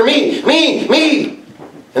great things for me? Me.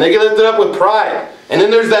 And they get lifted up with pride. And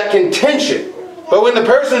then there's that contention. But when the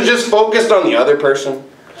person is just focused on the other person,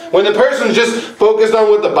 when the person is just focused on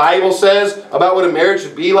what the Bible says about what a marriage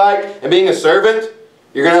should be like and being a servant,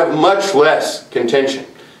 you're going to have much less contention.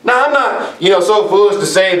 Now, I'm not, so foolish to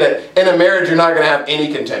say that in a marriage you're not going to have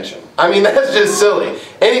any contention. I mean, that's just silly.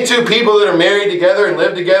 Any two people that are married together and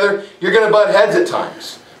live together, you're going to butt heads at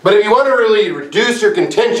times. But if you want to really reduce your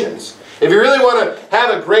contentions, if you really want to have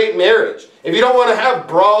a great marriage, if you don't want to have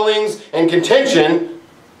brawlings and contention,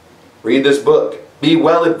 read this book. Be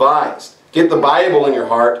well advised. Get the Bible in your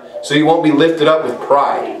heart so you won't be lifted up with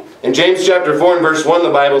pride. In James chapter 4 and verse 1, the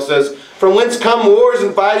Bible says, from whence come wars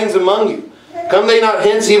and fightings among you? Come they not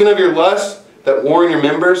hence even of your lusts that war in your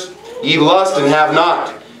members? Ye lust and have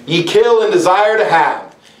not. Ye kill and desire to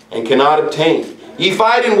have, and cannot obtain. Ye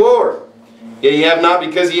fight and war. Yet ye have not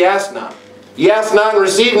because ye ask not. Ye ask not and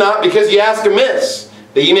receive not because ye ask amiss,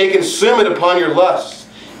 that ye may consume it upon your lusts.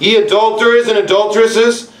 Ye adulterers and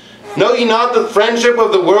adulteresses, know ye not that friendship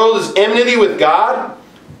of the world is enmity with God?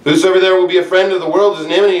 Whosoever there will be a friend of the world is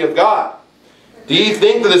an enemy of God. Do ye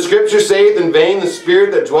think that the Scripture saith in vain, the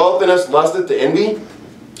Spirit that dwelleth in us lusteth to envy?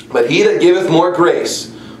 But he that giveth more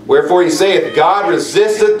grace, wherefore he saith, God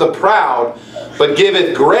resisteth the proud, but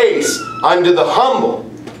giveth grace unto the humble.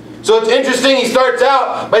 So it's interesting, he starts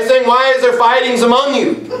out by saying, why is there fightings among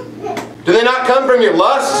you? Do they not come from your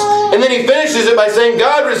lusts? And then he finishes it by saying,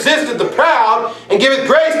 God resisteth the proud and giveth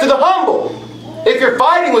grace to the humble. If you're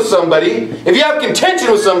fighting with somebody, if you have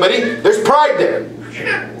contention with somebody, there's pride there.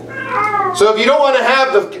 So if you don't want to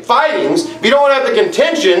have the fightings, if you don't want to have the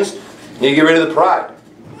contentions, you need to get rid of the pride.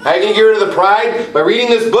 How are you going to get rid of the pride? By reading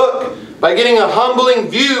this book. By getting a humbling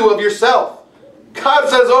view of yourself. God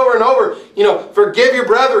says over and over, forgive your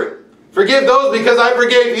brethren. Forgive those because I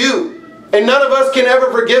forgave you. And none of us can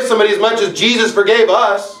ever forgive somebody as much as Jesus forgave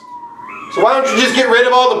us. So why don't you just get rid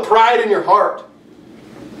of all the pride in your heart?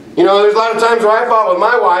 There's a lot of times where I fought with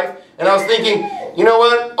my wife, and I was thinking, you know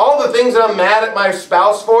what? All the things that I'm mad at my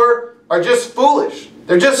spouse for are just foolish.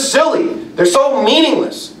 They're just silly. They're so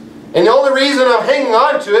meaningless. And the only reason I'm hanging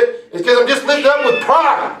on to it is because I'm just lifted up with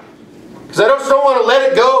pride. Because I just don't want to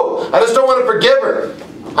let it go. I just don't want to forgive her.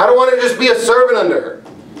 I don't want to just be a servant under her.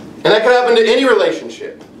 And that could happen to any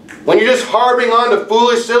relationship. When you're just harboring on to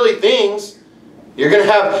foolish, silly things, you're going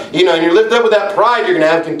to have, and you're lifted up with that pride, you're going to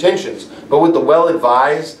have contentions. But with the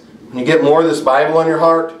well-advised, when you get more of this Bible on your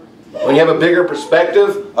heart, when you have a bigger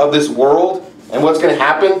perspective of this world and what's going to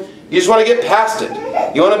happen, you just want to get past it.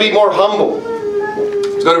 You want to be more humble.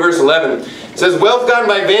 Let's go to verse 11. It says, wealth gotten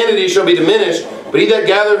by vanity shall be diminished, but he that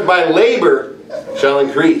gathereth by labor shall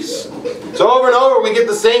increase. So over and over we get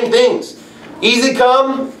the same things. Easy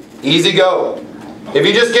come, easy go. If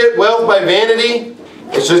you just get wealth by vanity,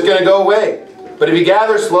 it's just going to go away. But if you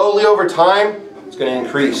gather slowly over time, it's going to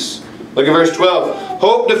increase. Look at verse 12.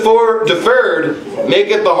 Hope deferred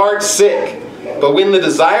maketh the heart sick, but when the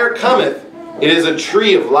desire cometh, it is a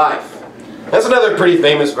tree of life. That's another pretty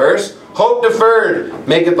famous verse. Hope deferred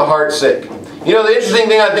maketh the heart sick. You know, the interesting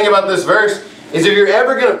thing I think about this verse is if you're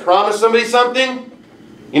ever going to promise somebody something,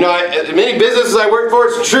 you know, many businesses I work for,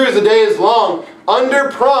 it's true as the day is long. Under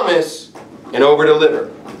promise and over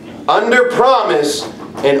deliver. Under promise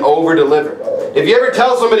and over deliver. If you ever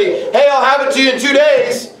tell somebody, hey, I'll have it to you in 2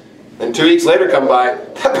 days, and 2 weeks later come by,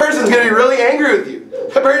 that person's going to be really angry with you.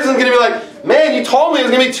 That person's going to be like, man, you told me it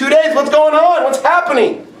was going to be 2 days. What's going on? What's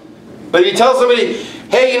happening? But if you tell somebody,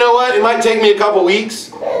 hey, you know what? It might take me a couple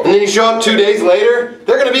weeks, and then you show up 2 days later,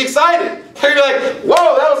 they're going to be excited. They're going to be like,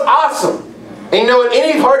 whoa, that was awesome. And you know, in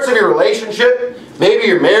any parts of your relationship, maybe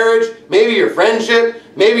your marriage, maybe your friendship,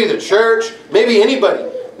 maybe the church, maybe anybody,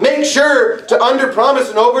 make sure to under-promise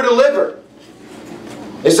and over-deliver.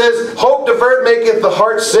 It says, hope deferred maketh the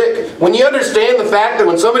heart sick. When you understand the fact that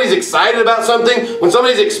when somebody's excited about something, when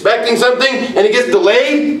somebody's expecting something, and it gets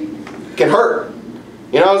delayed, it can hurt.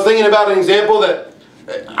 You know, I was thinking about an example that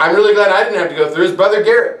I'm really glad I didn't have to go through. Is Brother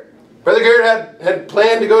Garrett. Brother Garrett had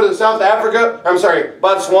planned to go to South Africa,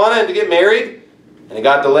 Botswana, and to get married, and it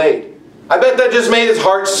got delayed. I bet that just made his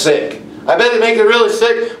heart sick. I bet it makes it really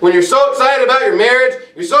sick when you're so excited about your marriage,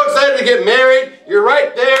 you're so excited to get married, you're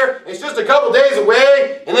right there, it's just a couple days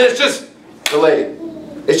away, and then it's just delayed.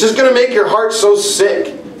 It's just going to make your heart so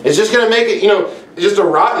sick. It's just going to make it, you know, just a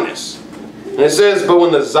rottenness. And it says, but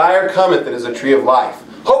when the desire cometh, it is a tree of life.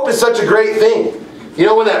 Hope is such a great thing. You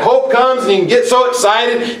know, when that hope comes and you can get so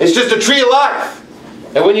excited, it's just a tree of life.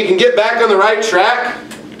 And when you can get back on the right track,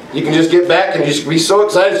 you can just get back and just be so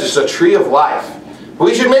excited. It's just a tree of life. But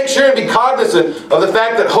we should make sure and be cognizant of the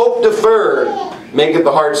fact that hope deferred maketh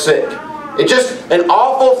the heart sick. It's just an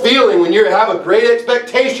awful feeling when you have a great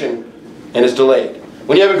expectation and it's delayed.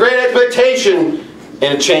 When you have a great expectation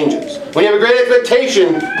and it changes. When you have a great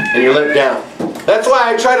expectation and you're let down. That's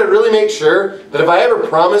why I try to really make sure that if I ever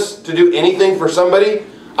promise to do anything for somebody,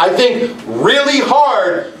 I think really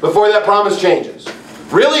hard before that promise changes.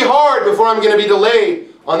 Really hard before I'm going to be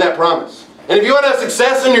delayed on that promise. And if you want to have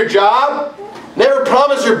success in your job, never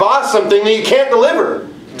promise your boss something that you can't deliver.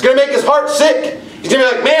 It's going to make his heart sick. He's going to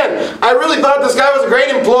be like, man, I really thought this guy was a great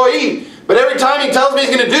employee, but every time he tells me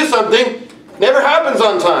he's going to do something, it never happens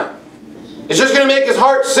on time. It's just going to make his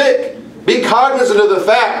heart sick. Be cognizant of the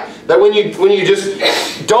fact that when you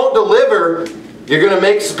just don't deliver, you're going to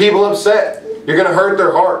make people upset. You're going to hurt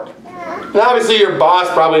their heart. And obviously your boss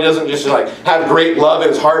probably doesn't just like have great love in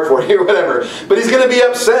his heart for you or whatever, but he's going to be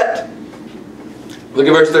upset. Look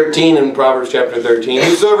at verse 13 in Proverbs chapter 13.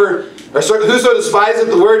 Whoso despiseth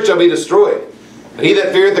the word shall be destroyed, but he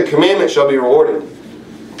that feareth the commandment shall be rewarded.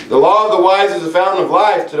 The law of the wise is a fountain of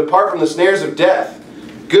life, to depart from the snares of death.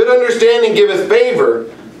 Good understanding giveth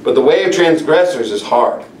favor, but the way of transgressors is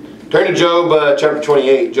hard. Turn to Job chapter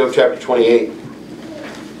 28. Job chapter 28.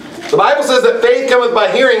 The Bible says that faith cometh by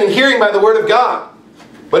hearing, and hearing by the word of God.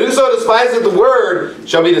 But whoso despiseth the word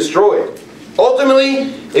shall be destroyed.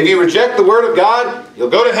 Ultimately, if you reject the word of God, you'll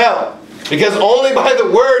go to hell. Because only by the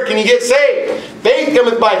word can you get saved. Faith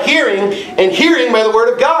cometh by hearing, and hearing by the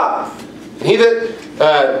word of God. And he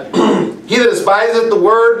that despiseth the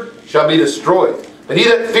word shall be destroyed. But he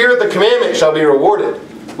that feareth the commandment shall be rewarded.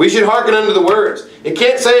 We should hearken unto the words. You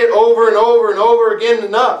can't say it over and over and over again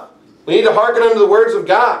enough. We need to hearken unto the words of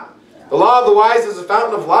God. The law of the wise is a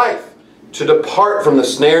fountain of life, to depart from the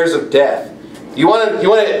snares of death. You want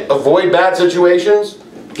to avoid bad situations?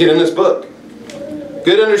 Get in this book.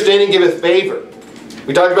 Good understanding giveth favor.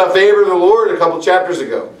 We talked about favor of the Lord a couple chapters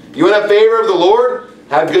ago. You want to have favor of the Lord?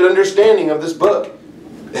 Have good understanding of this book.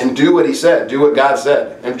 And do what He said. Do what God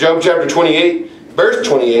said. In Job chapter 28, verse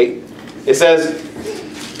 28, it says,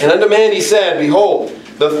 and unto man he said, behold,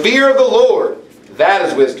 the fear of the Lord, that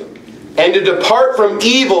is wisdom. And to depart from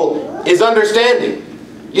evil is understanding.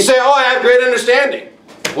 You say, oh, I have great understanding.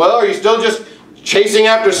 Well, are you still just chasing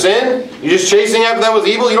after sin? You're just chasing after that was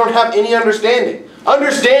evil? You don't have any understanding.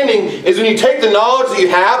 Understanding is when you take the knowledge that you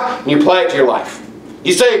have and you apply it to your life.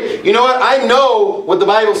 You say, you know what? I know what the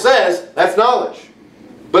Bible says. That's knowledge.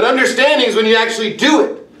 But understanding is when you actually do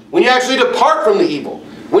it. When you actually depart from the evil.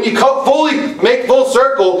 When you fully make full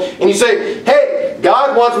circle and you say, hey,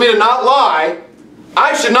 God wants me to not lie.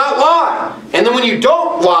 I should not lie. And then when you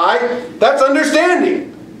don't lie, that's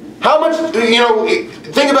understanding. How much,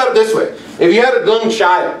 think about it this way. If you had a young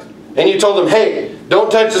child and you told them, hey, don't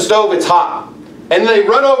touch the stove, it's hot. And they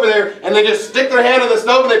run over there and they just stick their hand on the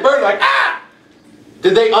stove and they burn, like, ah!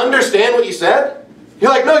 Did they understand what you said?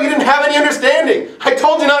 You're like, no, you didn't have any understanding. I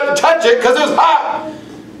told you not to touch it because it was hot.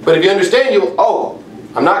 But if you understand,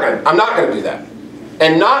 I'm not gonna do that.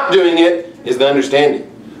 And not doing it is the understanding.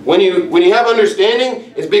 When you have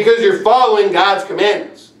understanding, it's because you're following God's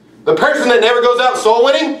commandments. The person that never goes out soul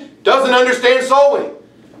winning doesn't understand soul winning.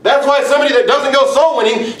 That's why somebody that doesn't go soul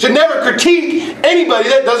winning should never critique anybody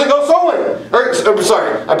that doesn't go soul winning.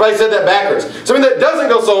 Sorry, I probably said that backwards. Somebody that doesn't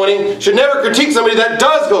go soul winning should never critique somebody that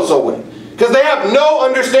does go soul winning. Because they have no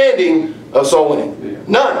understanding of soul winning.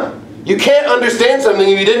 None. You can't understand something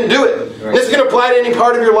if you didn't do it. Right. This can apply to any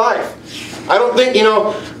part of your life. I don't think,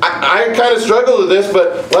 I kind of struggle with this,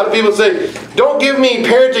 but a lot of people say, don't give me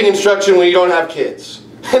parenting instruction when you don't have kids.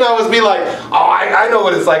 And I always be like, oh, I know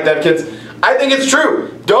what it's like to have kids. I think it's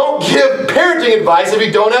true. Don't give parenting advice if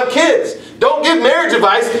you don't have kids. Don't give marriage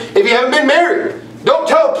advice if you haven't been married. Don't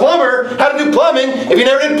tell a plumber how to do plumbing if you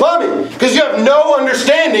never did plumbing. Because you have no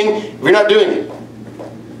understanding if you're not doing it.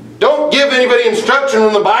 Don't give anybody instruction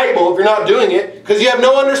from the Bible if you're not doing it, because you have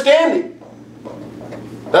no understanding.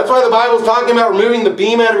 That's why the Bible's talking about removing the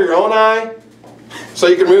beam out of your own eye, so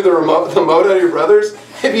you can remove the mote out of your brother's.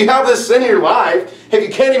 If you have this sin in your life, if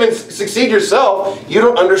you can't even succeed yourself, you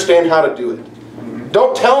don't understand how to do it.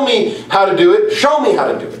 Don't tell me how to do it, show me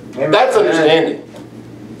how to do it. Amen. That's understanding.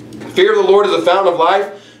 Fear of the Lord is a fountain of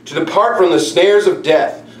life, to depart from the snares of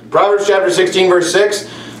death. Proverbs chapter 16, verse 6.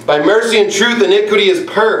 By mercy and truth iniquity is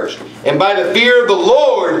purged, and by the fear of the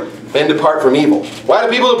Lord men depart from evil. Why do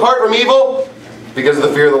people depart from evil? Because of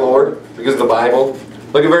the fear of the Lord, because of the Bible.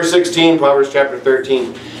 Look at verse 16, Proverbs chapter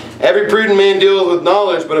 13. Every prudent man dealeth with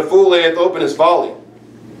knowledge, but a fool layeth open his folly.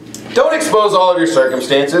 Don't expose all of your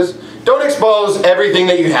circumstances. Don't expose everything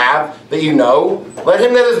that you have, that you know. Let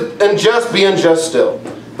him that is unjust be unjust still.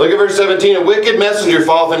 Look at verse 17. A wicked messenger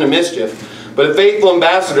falleth into mischief, but a faithful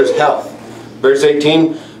ambassador's health. Verse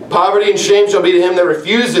 18. Poverty and shame shall be to him that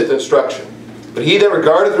refuseth instruction, but he that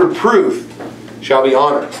regardeth reproof shall be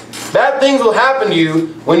honored. Bad things will happen to you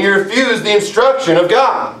when you refuse the instruction of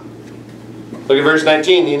God. Look at verse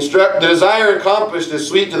 19. The desire accomplished is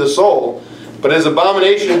sweet to the soul, but it is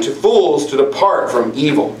abomination to fools to depart from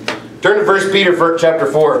evil. Turn to 1 Peter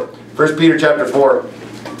chapter 4. 1 Peter chapter 4.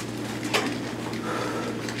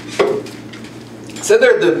 It said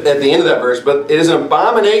there at the end of that verse, but it is an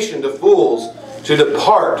abomination to fools to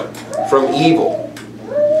depart from evil.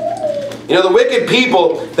 The wicked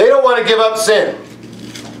people, they don't want to give up sin.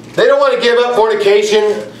 They don't want to give up fornication.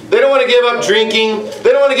 They don't want to give up drinking. They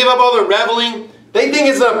don't want to give up all their reveling. They think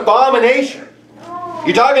it's an abomination.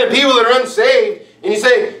 You're talking to people that are unsaved, and you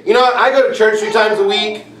say, I go to church 3 times a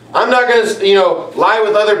week. I'm not going to, lie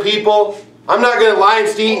with other people. I'm not going to lie and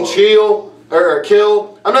steal and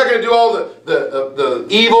kill. I'm not going to do all the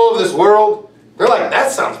evil of this world. They're like,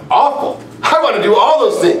 that sounds awful. I want to do all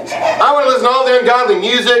those things. I want to listen to all the ungodly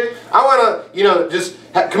music. I want to, just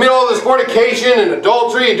commit all this fornication and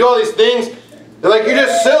adultery and do all these things. They're like, you're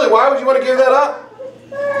just silly. Why would you want to give that up?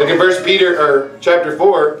 Look at chapter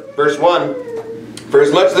 4, verse 1. For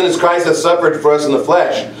as much then as Christ hath suffered for us in the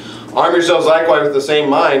flesh, arm yourselves likewise with the same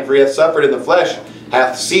mind, for he hath suffered in the flesh,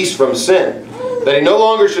 hath ceased from sin, that he no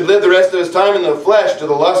longer should live the rest of his time in the flesh to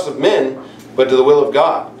the lusts of men, but to the will of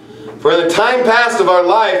God. For in the time past of our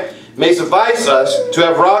life may suffice us to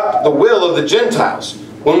have wrought the will of the Gentiles,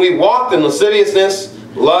 when we walked in lasciviousness,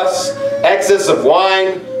 lusts, excess of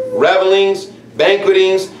wine, revelings,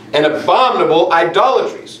 banquetings, and abominable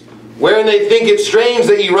idolatries, wherein they think it strange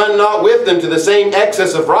that ye run not with them to the same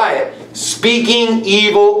excess of riot, speaking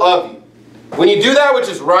evil of you. When you do that which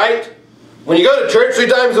is right, when you go to church 3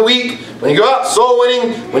 times a week, when you go out soul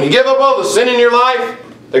winning, when you give up all the sin in your life,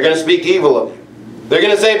 they're going to speak evil of you. They're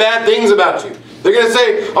going to say bad things about you. They're going to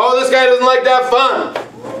say, oh, this guy doesn't like to have fun.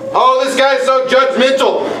 Oh, this guy's so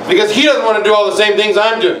judgmental because he doesn't want to do all the same things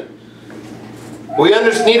I'm doing. We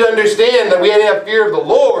need to understand that we have fear of the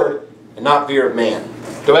Lord and not fear of man.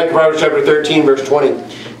 Go back to Proverbs chapter 13, verse 20.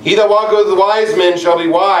 He that walketh with the wise men shall be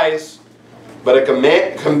wise, but a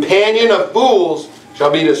companion of fools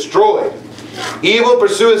shall be destroyed. Evil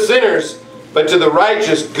pursueth sinners, but to the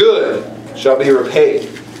righteous good shall be repaid.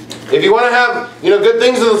 If you want to have good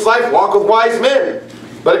things in this life, walk with wise men.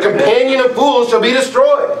 But a companion of fools shall be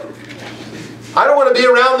destroyed. I don't want to be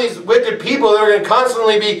around these wicked people that are going to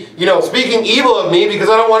constantly be, speaking evil of me because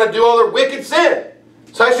I don't want to do all their wicked sin.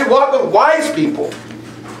 So I should walk with wise people.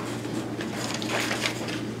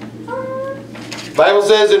 The Bible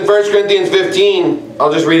says in 1 Corinthians 15,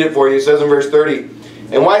 I'll just read it for you. It says in verse 30,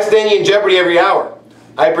 and why stand ye in jeopardy every hour?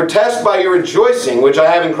 I protest by your rejoicing, which I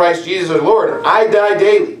have in Christ Jesus our Lord. I die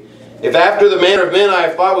daily. If after the manner of men I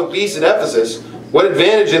have fought with beasts at Ephesus, what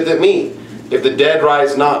advantageth it me, if the dead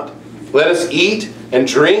rise not? Let us eat and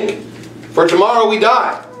drink, for tomorrow we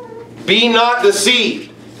die. Be not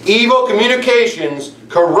deceived. Evil communications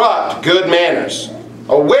corrupt good manners.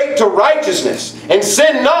 Awake to righteousness, and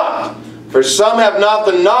sin not, for some have not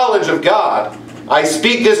the knowledge of God. I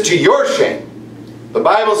speak this to your shame. The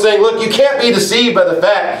Bible's saying, look, you can't be deceived by the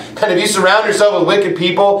fact that if you surround yourself with wicked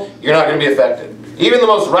people, you're not going to be affected. Even the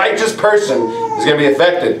most righteous person is going to be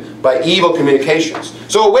affected by evil communications.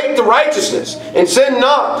 So awake to righteousness and sin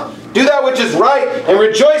not. Do that which is right and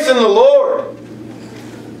rejoice in the Lord.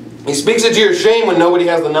 He speaks it to your shame when nobody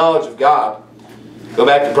has the knowledge of God. Go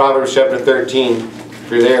back to Proverbs chapter 13,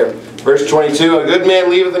 if you're there. Verse 22, a good man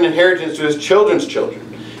leaveth an inheritance to his children's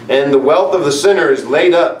children, and the wealth of the sinner is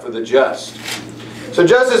laid up for the just. So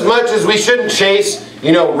just as much as we shouldn't chase,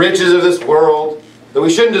 riches of this world, that we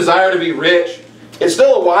shouldn't desire to be rich, it's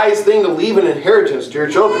still a wise thing to leave an inheritance to your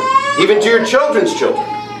children, even to your children's children.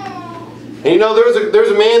 And there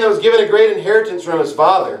was a man that was given a great inheritance from his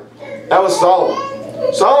father. That was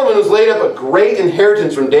Solomon. Solomon was laid up a great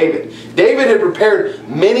inheritance from David. David had prepared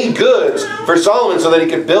many goods for Solomon so that he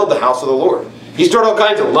could build the house of the Lord. He stored all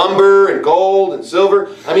kinds of lumber and gold and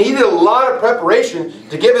silver. He did a lot of preparation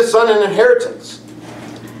to give his son an inheritance.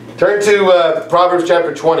 Turn to Proverbs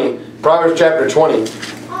chapter 20. Proverbs chapter 20.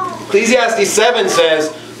 Ecclesiastes 7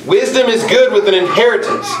 says, wisdom is good with an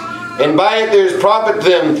inheritance, and by it there is profit to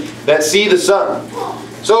them that see the sun.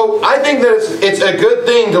 So I think that it's a good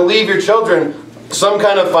thing to leave your children some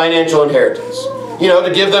kind of financial inheritance.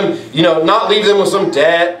 To give them, not leave them with some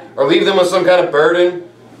debt or leave them with some kind of burden,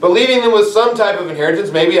 but leaving them with some type of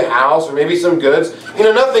inheritance, maybe a house or maybe some goods.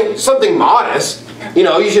 Something modest.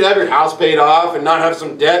 You should have your house paid off and not have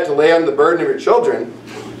some debt to lay on the burden of your children.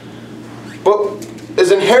 But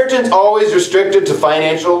is inheritance always restricted to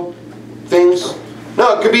financial things?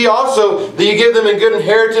 No, it could be also that you give them a good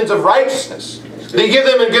inheritance of righteousness. That you give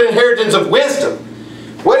them a good inheritance of wisdom.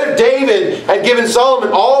 What if David had given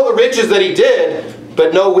Solomon all the riches that he did,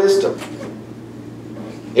 but no wisdom?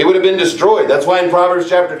 It would have been destroyed. That's why in Proverbs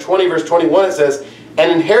chapter 20, verse 21, it says,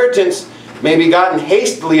 an inheritance may be gotten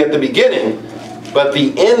hastily at the beginning, but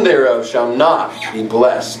the end thereof shall not be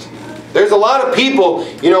blessed. There's a lot of people,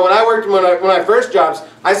 when I worked in my first jobs,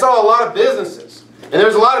 I saw a lot of businesses. And there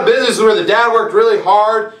was a lot of businesses where the dad worked really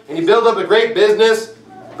hard and he built up a great business,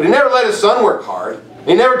 but he never let his son work hard.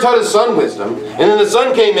 He never taught his son wisdom. And then the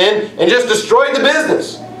son came in and just destroyed the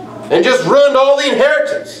business and just ruined all the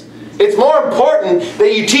inheritance. It's more important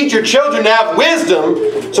that you teach your children to have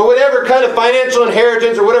wisdom, so whatever kind of financial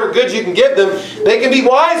inheritance or whatever goods you can give them, they can be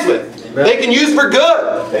wise with. Amen. They can use for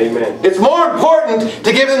good. Amen. It's more important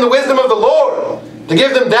to give them the wisdom of the Lord, to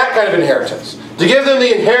give them that kind of inheritance, to give them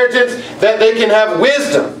the inheritance that they can have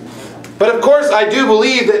wisdom. But of course, I do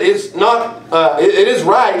believe that it's not. It is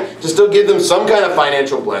right to still give them some kind of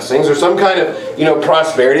financial blessings or some kind of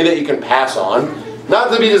prosperity that you can pass on.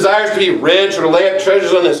 Not to be desirous to be rich or to lay up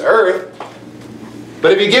treasures on this earth.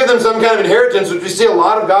 But if you give them some kind of inheritance, which we see a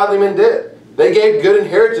lot of godly men did, they gave good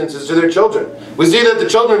inheritances to their children. We see that the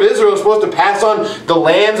children of Israel are supposed to pass on the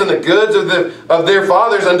lands and the goods of their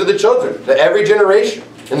fathers unto the children, to every generation.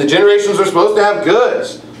 And the generations are supposed to have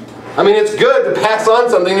goods. It's good to pass on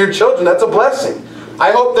something to your children. That's a blessing.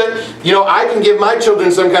 I hope that, I can give my children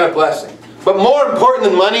some kind of blessing. But more important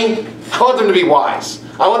than money, I want them to be wise.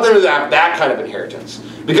 I want them to have that kind of inheritance.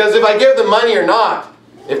 Because if I give them money or not,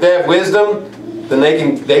 if they have wisdom, then they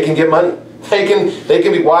can get money. They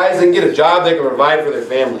can be wise, they can get a job, they can provide for their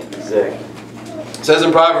family. Exactly. It says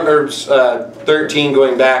in Proverbs 13,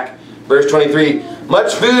 going back, verse 23,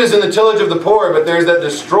 much food is in the tillage of the poor, but there is that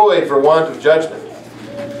destroyed for want of judgment.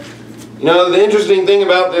 The interesting thing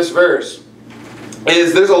about this verse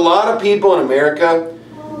is there's a lot of people in America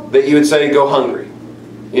that you would say go hungry.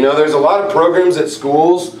 There's a lot of programs at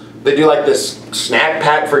schools. They do like this snack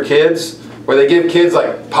pack for kids, where they give kids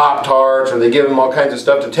like Pop-Tarts, or they give them all kinds of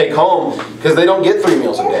stuff to take home because they don't get 3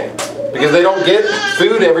 meals a day, because they don't get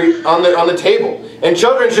food on the table. And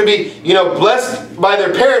children should be, blessed by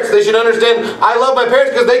their parents. They should understand, I love my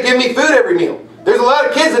parents because they give me food every meal. There's a lot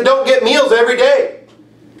of kids that don't get meals every day.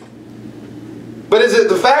 But is it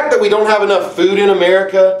the fact that we don't have enough food in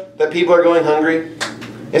America that people are going hungry?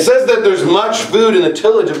 It says that there's much food in the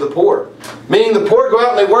tillage of the poor. Meaning the poor go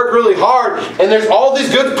out and they work really hard, and there's all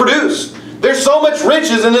these goods produced. There's so much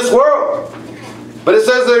riches in this world. But it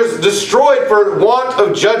says there's destroyed for want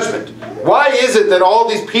of judgment. Why is it that all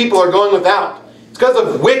these people are going without? It's because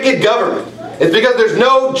of wicked government. It's because there's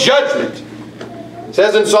no judgment. It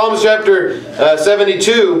says in Psalms chapter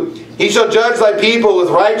 72, he shall judge thy people with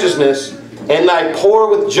righteousness, and thy poor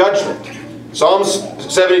with judgment. Psalms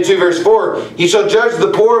 72 verse 4, he shall judge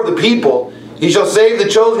the poor of the people. He shall save the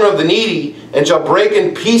children of the needy, and shall break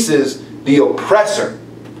in pieces the oppressor.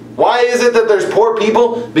 Why is it that there's poor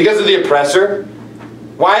people? Because of the oppressor.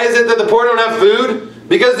 Why is it that the poor don't have food?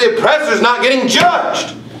 Because the oppressor's not getting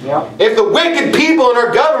judged. Yep. If the wicked people in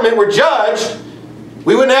our government were judged,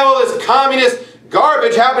 we wouldn't have all this communist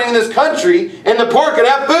garbage happening in this country, and the poor can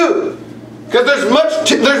have food. Because there's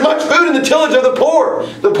much food in the tillage of the poor.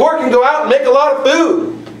 The poor can go out and make a lot of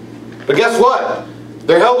food. But guess what?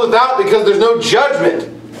 They're held without because there's no judgment.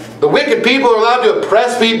 The wicked people are allowed to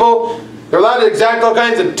oppress people. They're allowed to exact all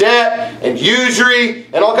kinds of debt and usury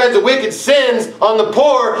and all kinds of wicked sins on the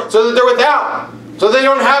poor so that they're without. So they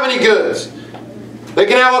don't have any goods. They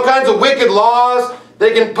can have all kinds of wicked laws.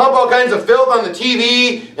 They can pump all kinds of filth on the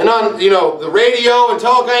TV and on, the radio and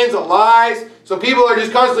tell all kinds of lies. So people are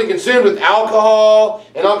just constantly consumed with alcohol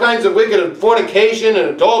and all kinds of wicked fornication and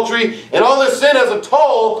adultery. And all this sin has a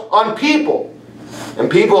toll on people. And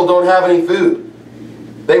people don't have any food.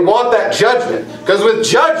 They want that judgment. Because with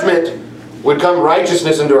judgment would come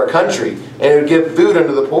righteousness into our country. And it would give food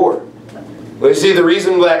unto the poor. Well, you see, the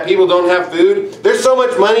reason that people don't have food, there's so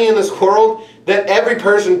much money in this world that every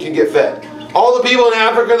person can get fed. All the people in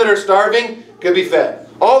Africa that are starving could be fed.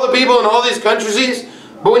 All the people in all these countries.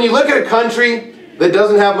 But when you look at a country that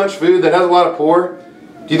doesn't have much food, that has a lot of poor,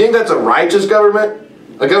 do you think that's a righteous government?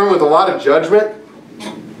 A government with a lot of judgment?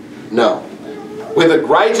 No. With a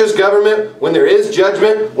righteous government, when there is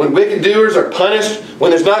judgment, when wicked doers are punished,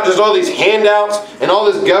 when there's not just all these handouts and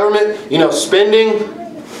all this government, spending,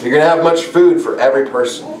 you're going to have much food for every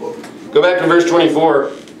person. Go back to verse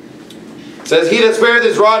 24. It says, He that spareth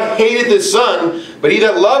his rod hateth his son, but he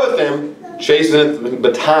that loveth him chasteneth him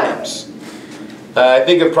betimes. I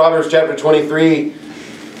think of Proverbs chapter 23.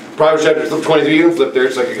 Proverbs chapter 23, you can flip there,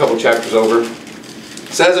 it's like a couple chapters over.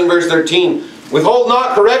 It says in verse 13, Withhold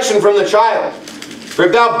not correction from the child, for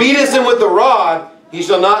if thou beatest him with the rod, he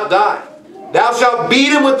shall not die. Thou shalt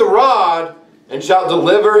beat him with the rod, and shalt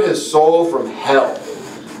deliver his soul from hell.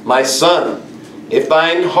 My son, if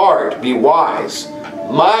thine heart be wise,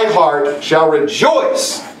 my heart shall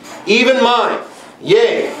rejoice, even mine.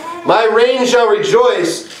 Yea, my reign shall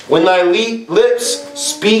rejoice when thy lips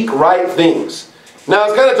speak right things. Now,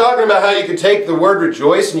 it's kind of talking about how you could take the word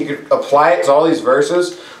rejoice and you could apply it to all these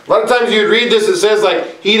verses. A lot of times you would read this, it says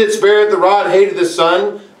like, He that spareth the rod hateth his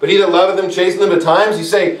son, but he that loveth him chasteneth him betimes. You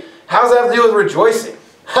say, how does that have to do with rejoicing?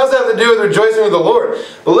 How does that have to do with rejoicing with the Lord?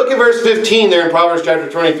 But look at verse 15 there in Proverbs chapter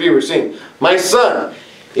 23. We're seeing, My son,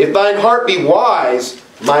 if thine heart be wise,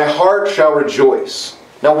 my heart shall rejoice.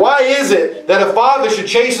 Now, why is it that a father should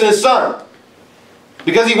chasten his son?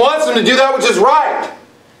 Because he wants him to do that which is right.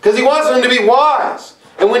 Because he wants him to be wise.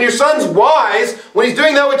 And when your son's wise, when he's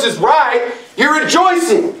doing that which is right, you're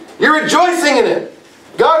rejoicing. You're rejoicing in it.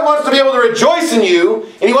 God wants to be able to rejoice in you,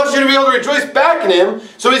 and He wants you to be able to rejoice back in Him,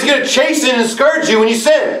 so He's going to chasten and scourge you when you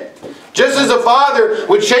sin. Just as a father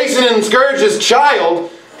would chasten and scourge his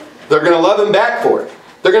child, they're going to love him back for it.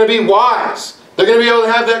 They're going to be wise. They're going to be able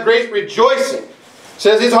to have that great rejoicing. It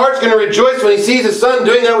says his heart's going to rejoice when he sees his son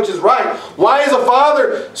doing that which is right. Why does a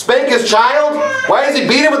father spank his child? Why does he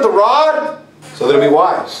beat him with the rod? So that he'll be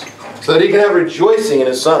wise. So that he can have rejoicing in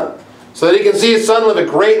his son. So that he can see his son live a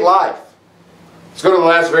great life. Let's go to the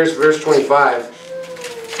last verse, verse 25.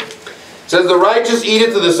 It says, The righteous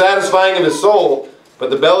eateth to the satisfying of his soul, but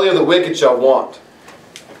the belly of the wicked shall want.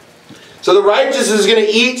 So the righteous is going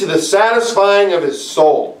to eat to the satisfying of his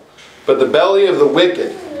soul, but the belly of the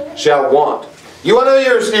wicked shall want. You want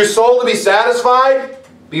your soul to be satisfied?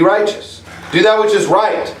 Be righteous. Do that which is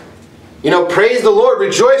right. Praise the Lord.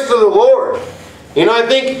 Rejoice to the Lord. I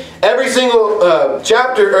think every single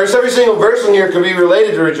chapter, or every single verse in here could be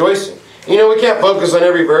related to rejoicing. We can't focus on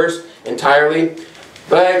every verse entirely.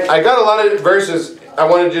 But I got a lot of verses I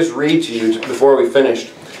want to just read to you before we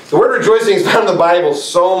finished. The word rejoicing is found in the Bible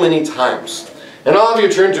so many times. And I'll have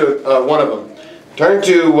you turn to one of them. Turn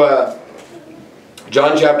to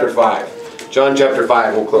John chapter 5. John chapter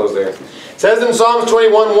 5, we'll close there. It says in Psalms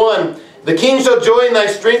 21:1, The king shall joy in thy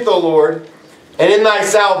strength, O Lord, and in thy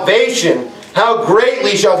salvation, how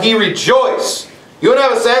greatly shall he rejoice. You want to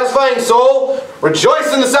have a satisfying soul?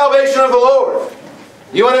 Rejoice in the salvation of the Lord.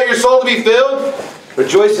 You want your soul to be filled?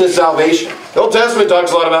 Rejoice in His salvation. The Old Testament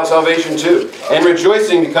talks a lot about salvation too, and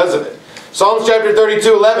rejoicing because of it. Psalms chapter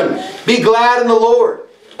 32:11, Be glad in the Lord,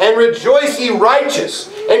 and rejoice ye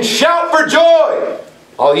righteous, and shout for joy,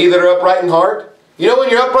 all ye that are upright in heart. When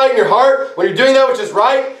you're upright in your heart, when you're doing that which is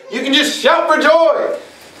right, you can just shout for joy.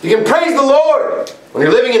 You can praise the Lord. When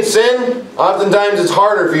you're living in sin, oftentimes it's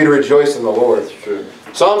harder for you to rejoice in the Lord. True.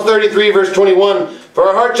 Psalms 33 verse 21, For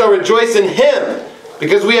our heart shall rejoice in Him,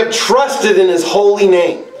 because we have trusted in His holy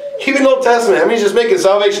name. Even the Old Testament, He's just making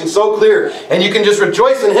salvation so clear. And you can just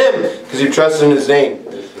rejoice in Him because you trust in His name.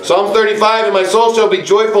 Psalms 35, And my soul shall be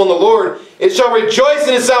joyful in the Lord. It shall rejoice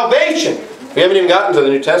in His salvation. We haven't even gotten to the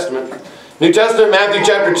New Testament. New Testament, Matthew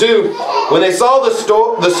chapter 2, when they saw the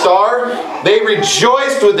star, they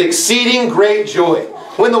rejoiced with exceeding great joy.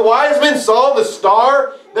 When the wise men saw the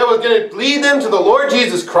star that was going to lead them to the Lord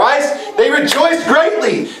Jesus Christ, they rejoiced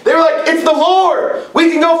greatly. They were like, it's the Lord. We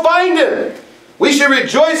can go find Him. We should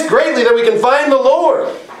rejoice greatly that we can find the Lord.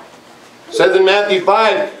 It says in Matthew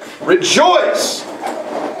 5, rejoice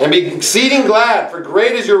and be exceeding glad, for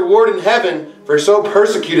great is your reward in heaven, for so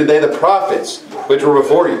persecuted they the prophets which were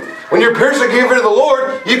before you. When you're persecuted for the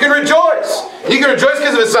Lord, you can rejoice. You can rejoice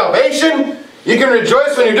because of His salvation. You can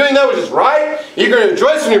rejoice when you're doing that which is right. You can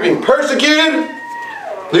rejoice when you're being persecuted.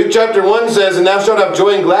 Luke chapter 1 says, and thou shalt have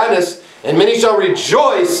joy and gladness, and many shall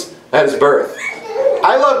rejoice at His birth.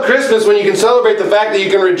 I love Christmas when you can celebrate the fact that you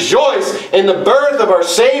can rejoice in the birth of our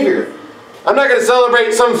Savior. I'm not going to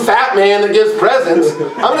celebrate some fat man that gives presents.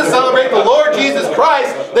 I'm going to celebrate the Lord Jesus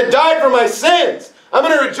Christ that died for my sins. I'm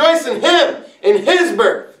going to rejoice in Him, in His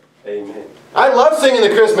birth. Amen. I love singing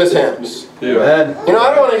the Christmas hymns. Amen. You know,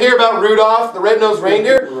 I don't want to hear about Rudolph, the red-nosed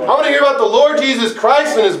reindeer. I want to hear about the Lord Jesus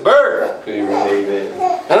Christ and His birth. Amen.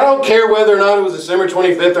 And I don't care whether or not it was December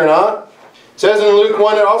 25th or not. It says in Luke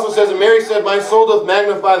 1, it also says, and Mary said, my soul doth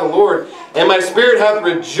magnify the Lord, and my spirit hath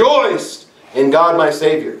rejoiced in God my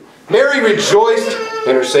Savior. Mary rejoiced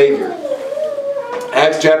in her Savior.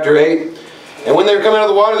 Acts chapter 8. And when they were coming out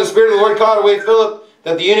of the water, the Spirit of the Lord caught away Philip,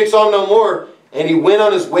 that the eunuch saw him no more, and he went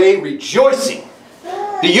on his way rejoicing.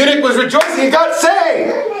 The eunuch was rejoicing. He got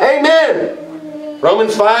saved. Amen.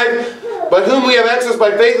 Romans 5. But whom we have access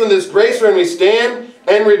by faith in this grace wherein we stand,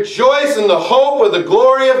 and rejoice in the hope of the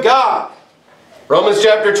glory of God. Romans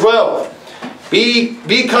chapter 12.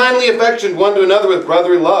 Be kindly affectioned one to another with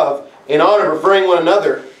brotherly love, in honor, preferring one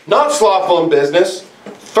another, not slothful in business,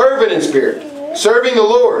 fervent in spirit, serving the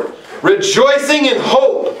Lord, rejoicing in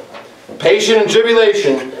hope, patient in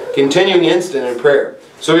tribulation, continuing instant in prayer.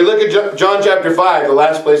 So we look at John chapter 5, the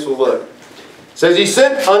last place we'll look. It says, He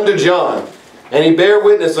sent unto John, and he bare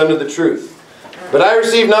witness unto the truth. But I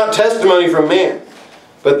received not testimony from man.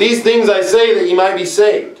 But these things I say that ye might be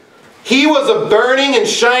saved. He was a burning and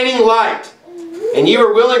shining light, and ye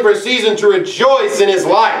were willing for a season to rejoice in His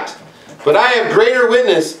light. But I have greater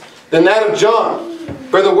witness than that of John.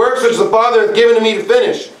 For the works which the Father hath given to me to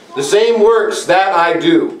finish, the same works that I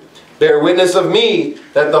do, bear witness of me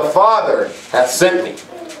that the Father hath sent me.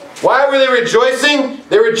 Why were they rejoicing?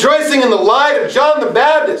 They were rejoicing in the light of John the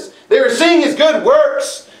Baptist. They were seeing his good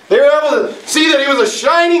works. They were able to see that he was a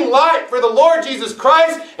shining light for the Lord Jesus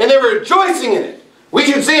Christ, and they were rejoicing in it. We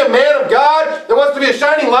should see a man of God that wants to be a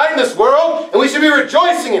shining light in this world, and we should be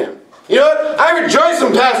rejoicing in him. You know what? I rejoice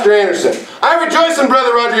in Pastor Anderson. I rejoice in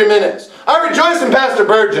Brother Roger Jimenez. I rejoice in Pastor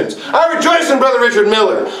Burgeons. I rejoice in Brother Richard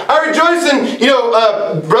Miller. I rejoice in,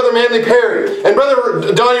 Brother Manley Perry and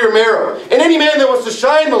Brother Donnie Romero. And any man that wants to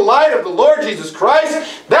shine the light of the Lord Jesus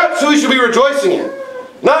Christ, that's who we should be rejoicing in.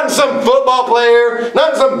 Not in some football player,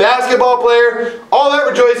 not in some basketball player. All that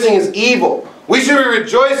rejoicing is evil. We should be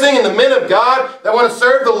rejoicing in the men of God that want to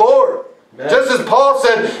serve the Lord. Amen. Just as Paul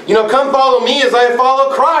said, come follow me as I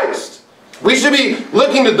follow Christ. We should be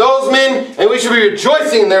looking to those men, and we should be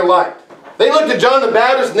rejoicing in their light. They looked at John the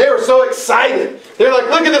Baptist and they were so excited. They're like,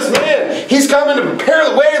 look at this man. He's coming to prepare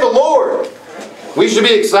the way of the Lord. We should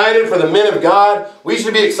be excited for the men of God. We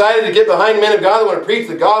should be excited to get behind men of God that want to preach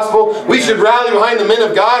the gospel. We should rally behind the men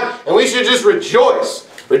of God, and we should just rejoice.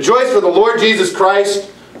 Rejoice for the Lord Jesus Christ.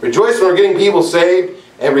 Rejoice when we're getting people saved.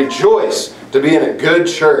 And rejoice to be in a good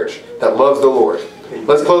church that loves the Lord.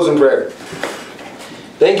 Let's close in prayer.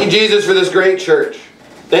 Thank you, Jesus, for this great church.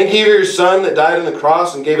 Thank you for your Son that died on the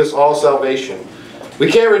cross and gave us all salvation.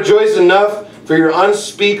 We can't rejoice enough for your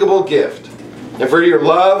unspeakable gift, and for your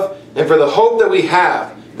love, and for the hope that we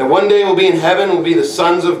have, that one day we'll be in heaven and we'll be the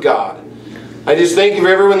sons of God. I just thank you for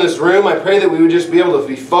everyone in this room. I pray that we would just be able to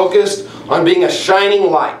be focused on being a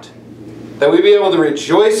shining light, that we'd be able to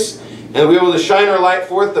rejoice and be able to shine our light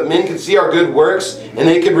forth, that men could see our good works and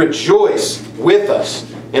they could rejoice with us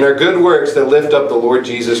in our good works that lift up the Lord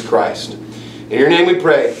Jesus Christ. In your name we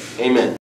pray. Amen.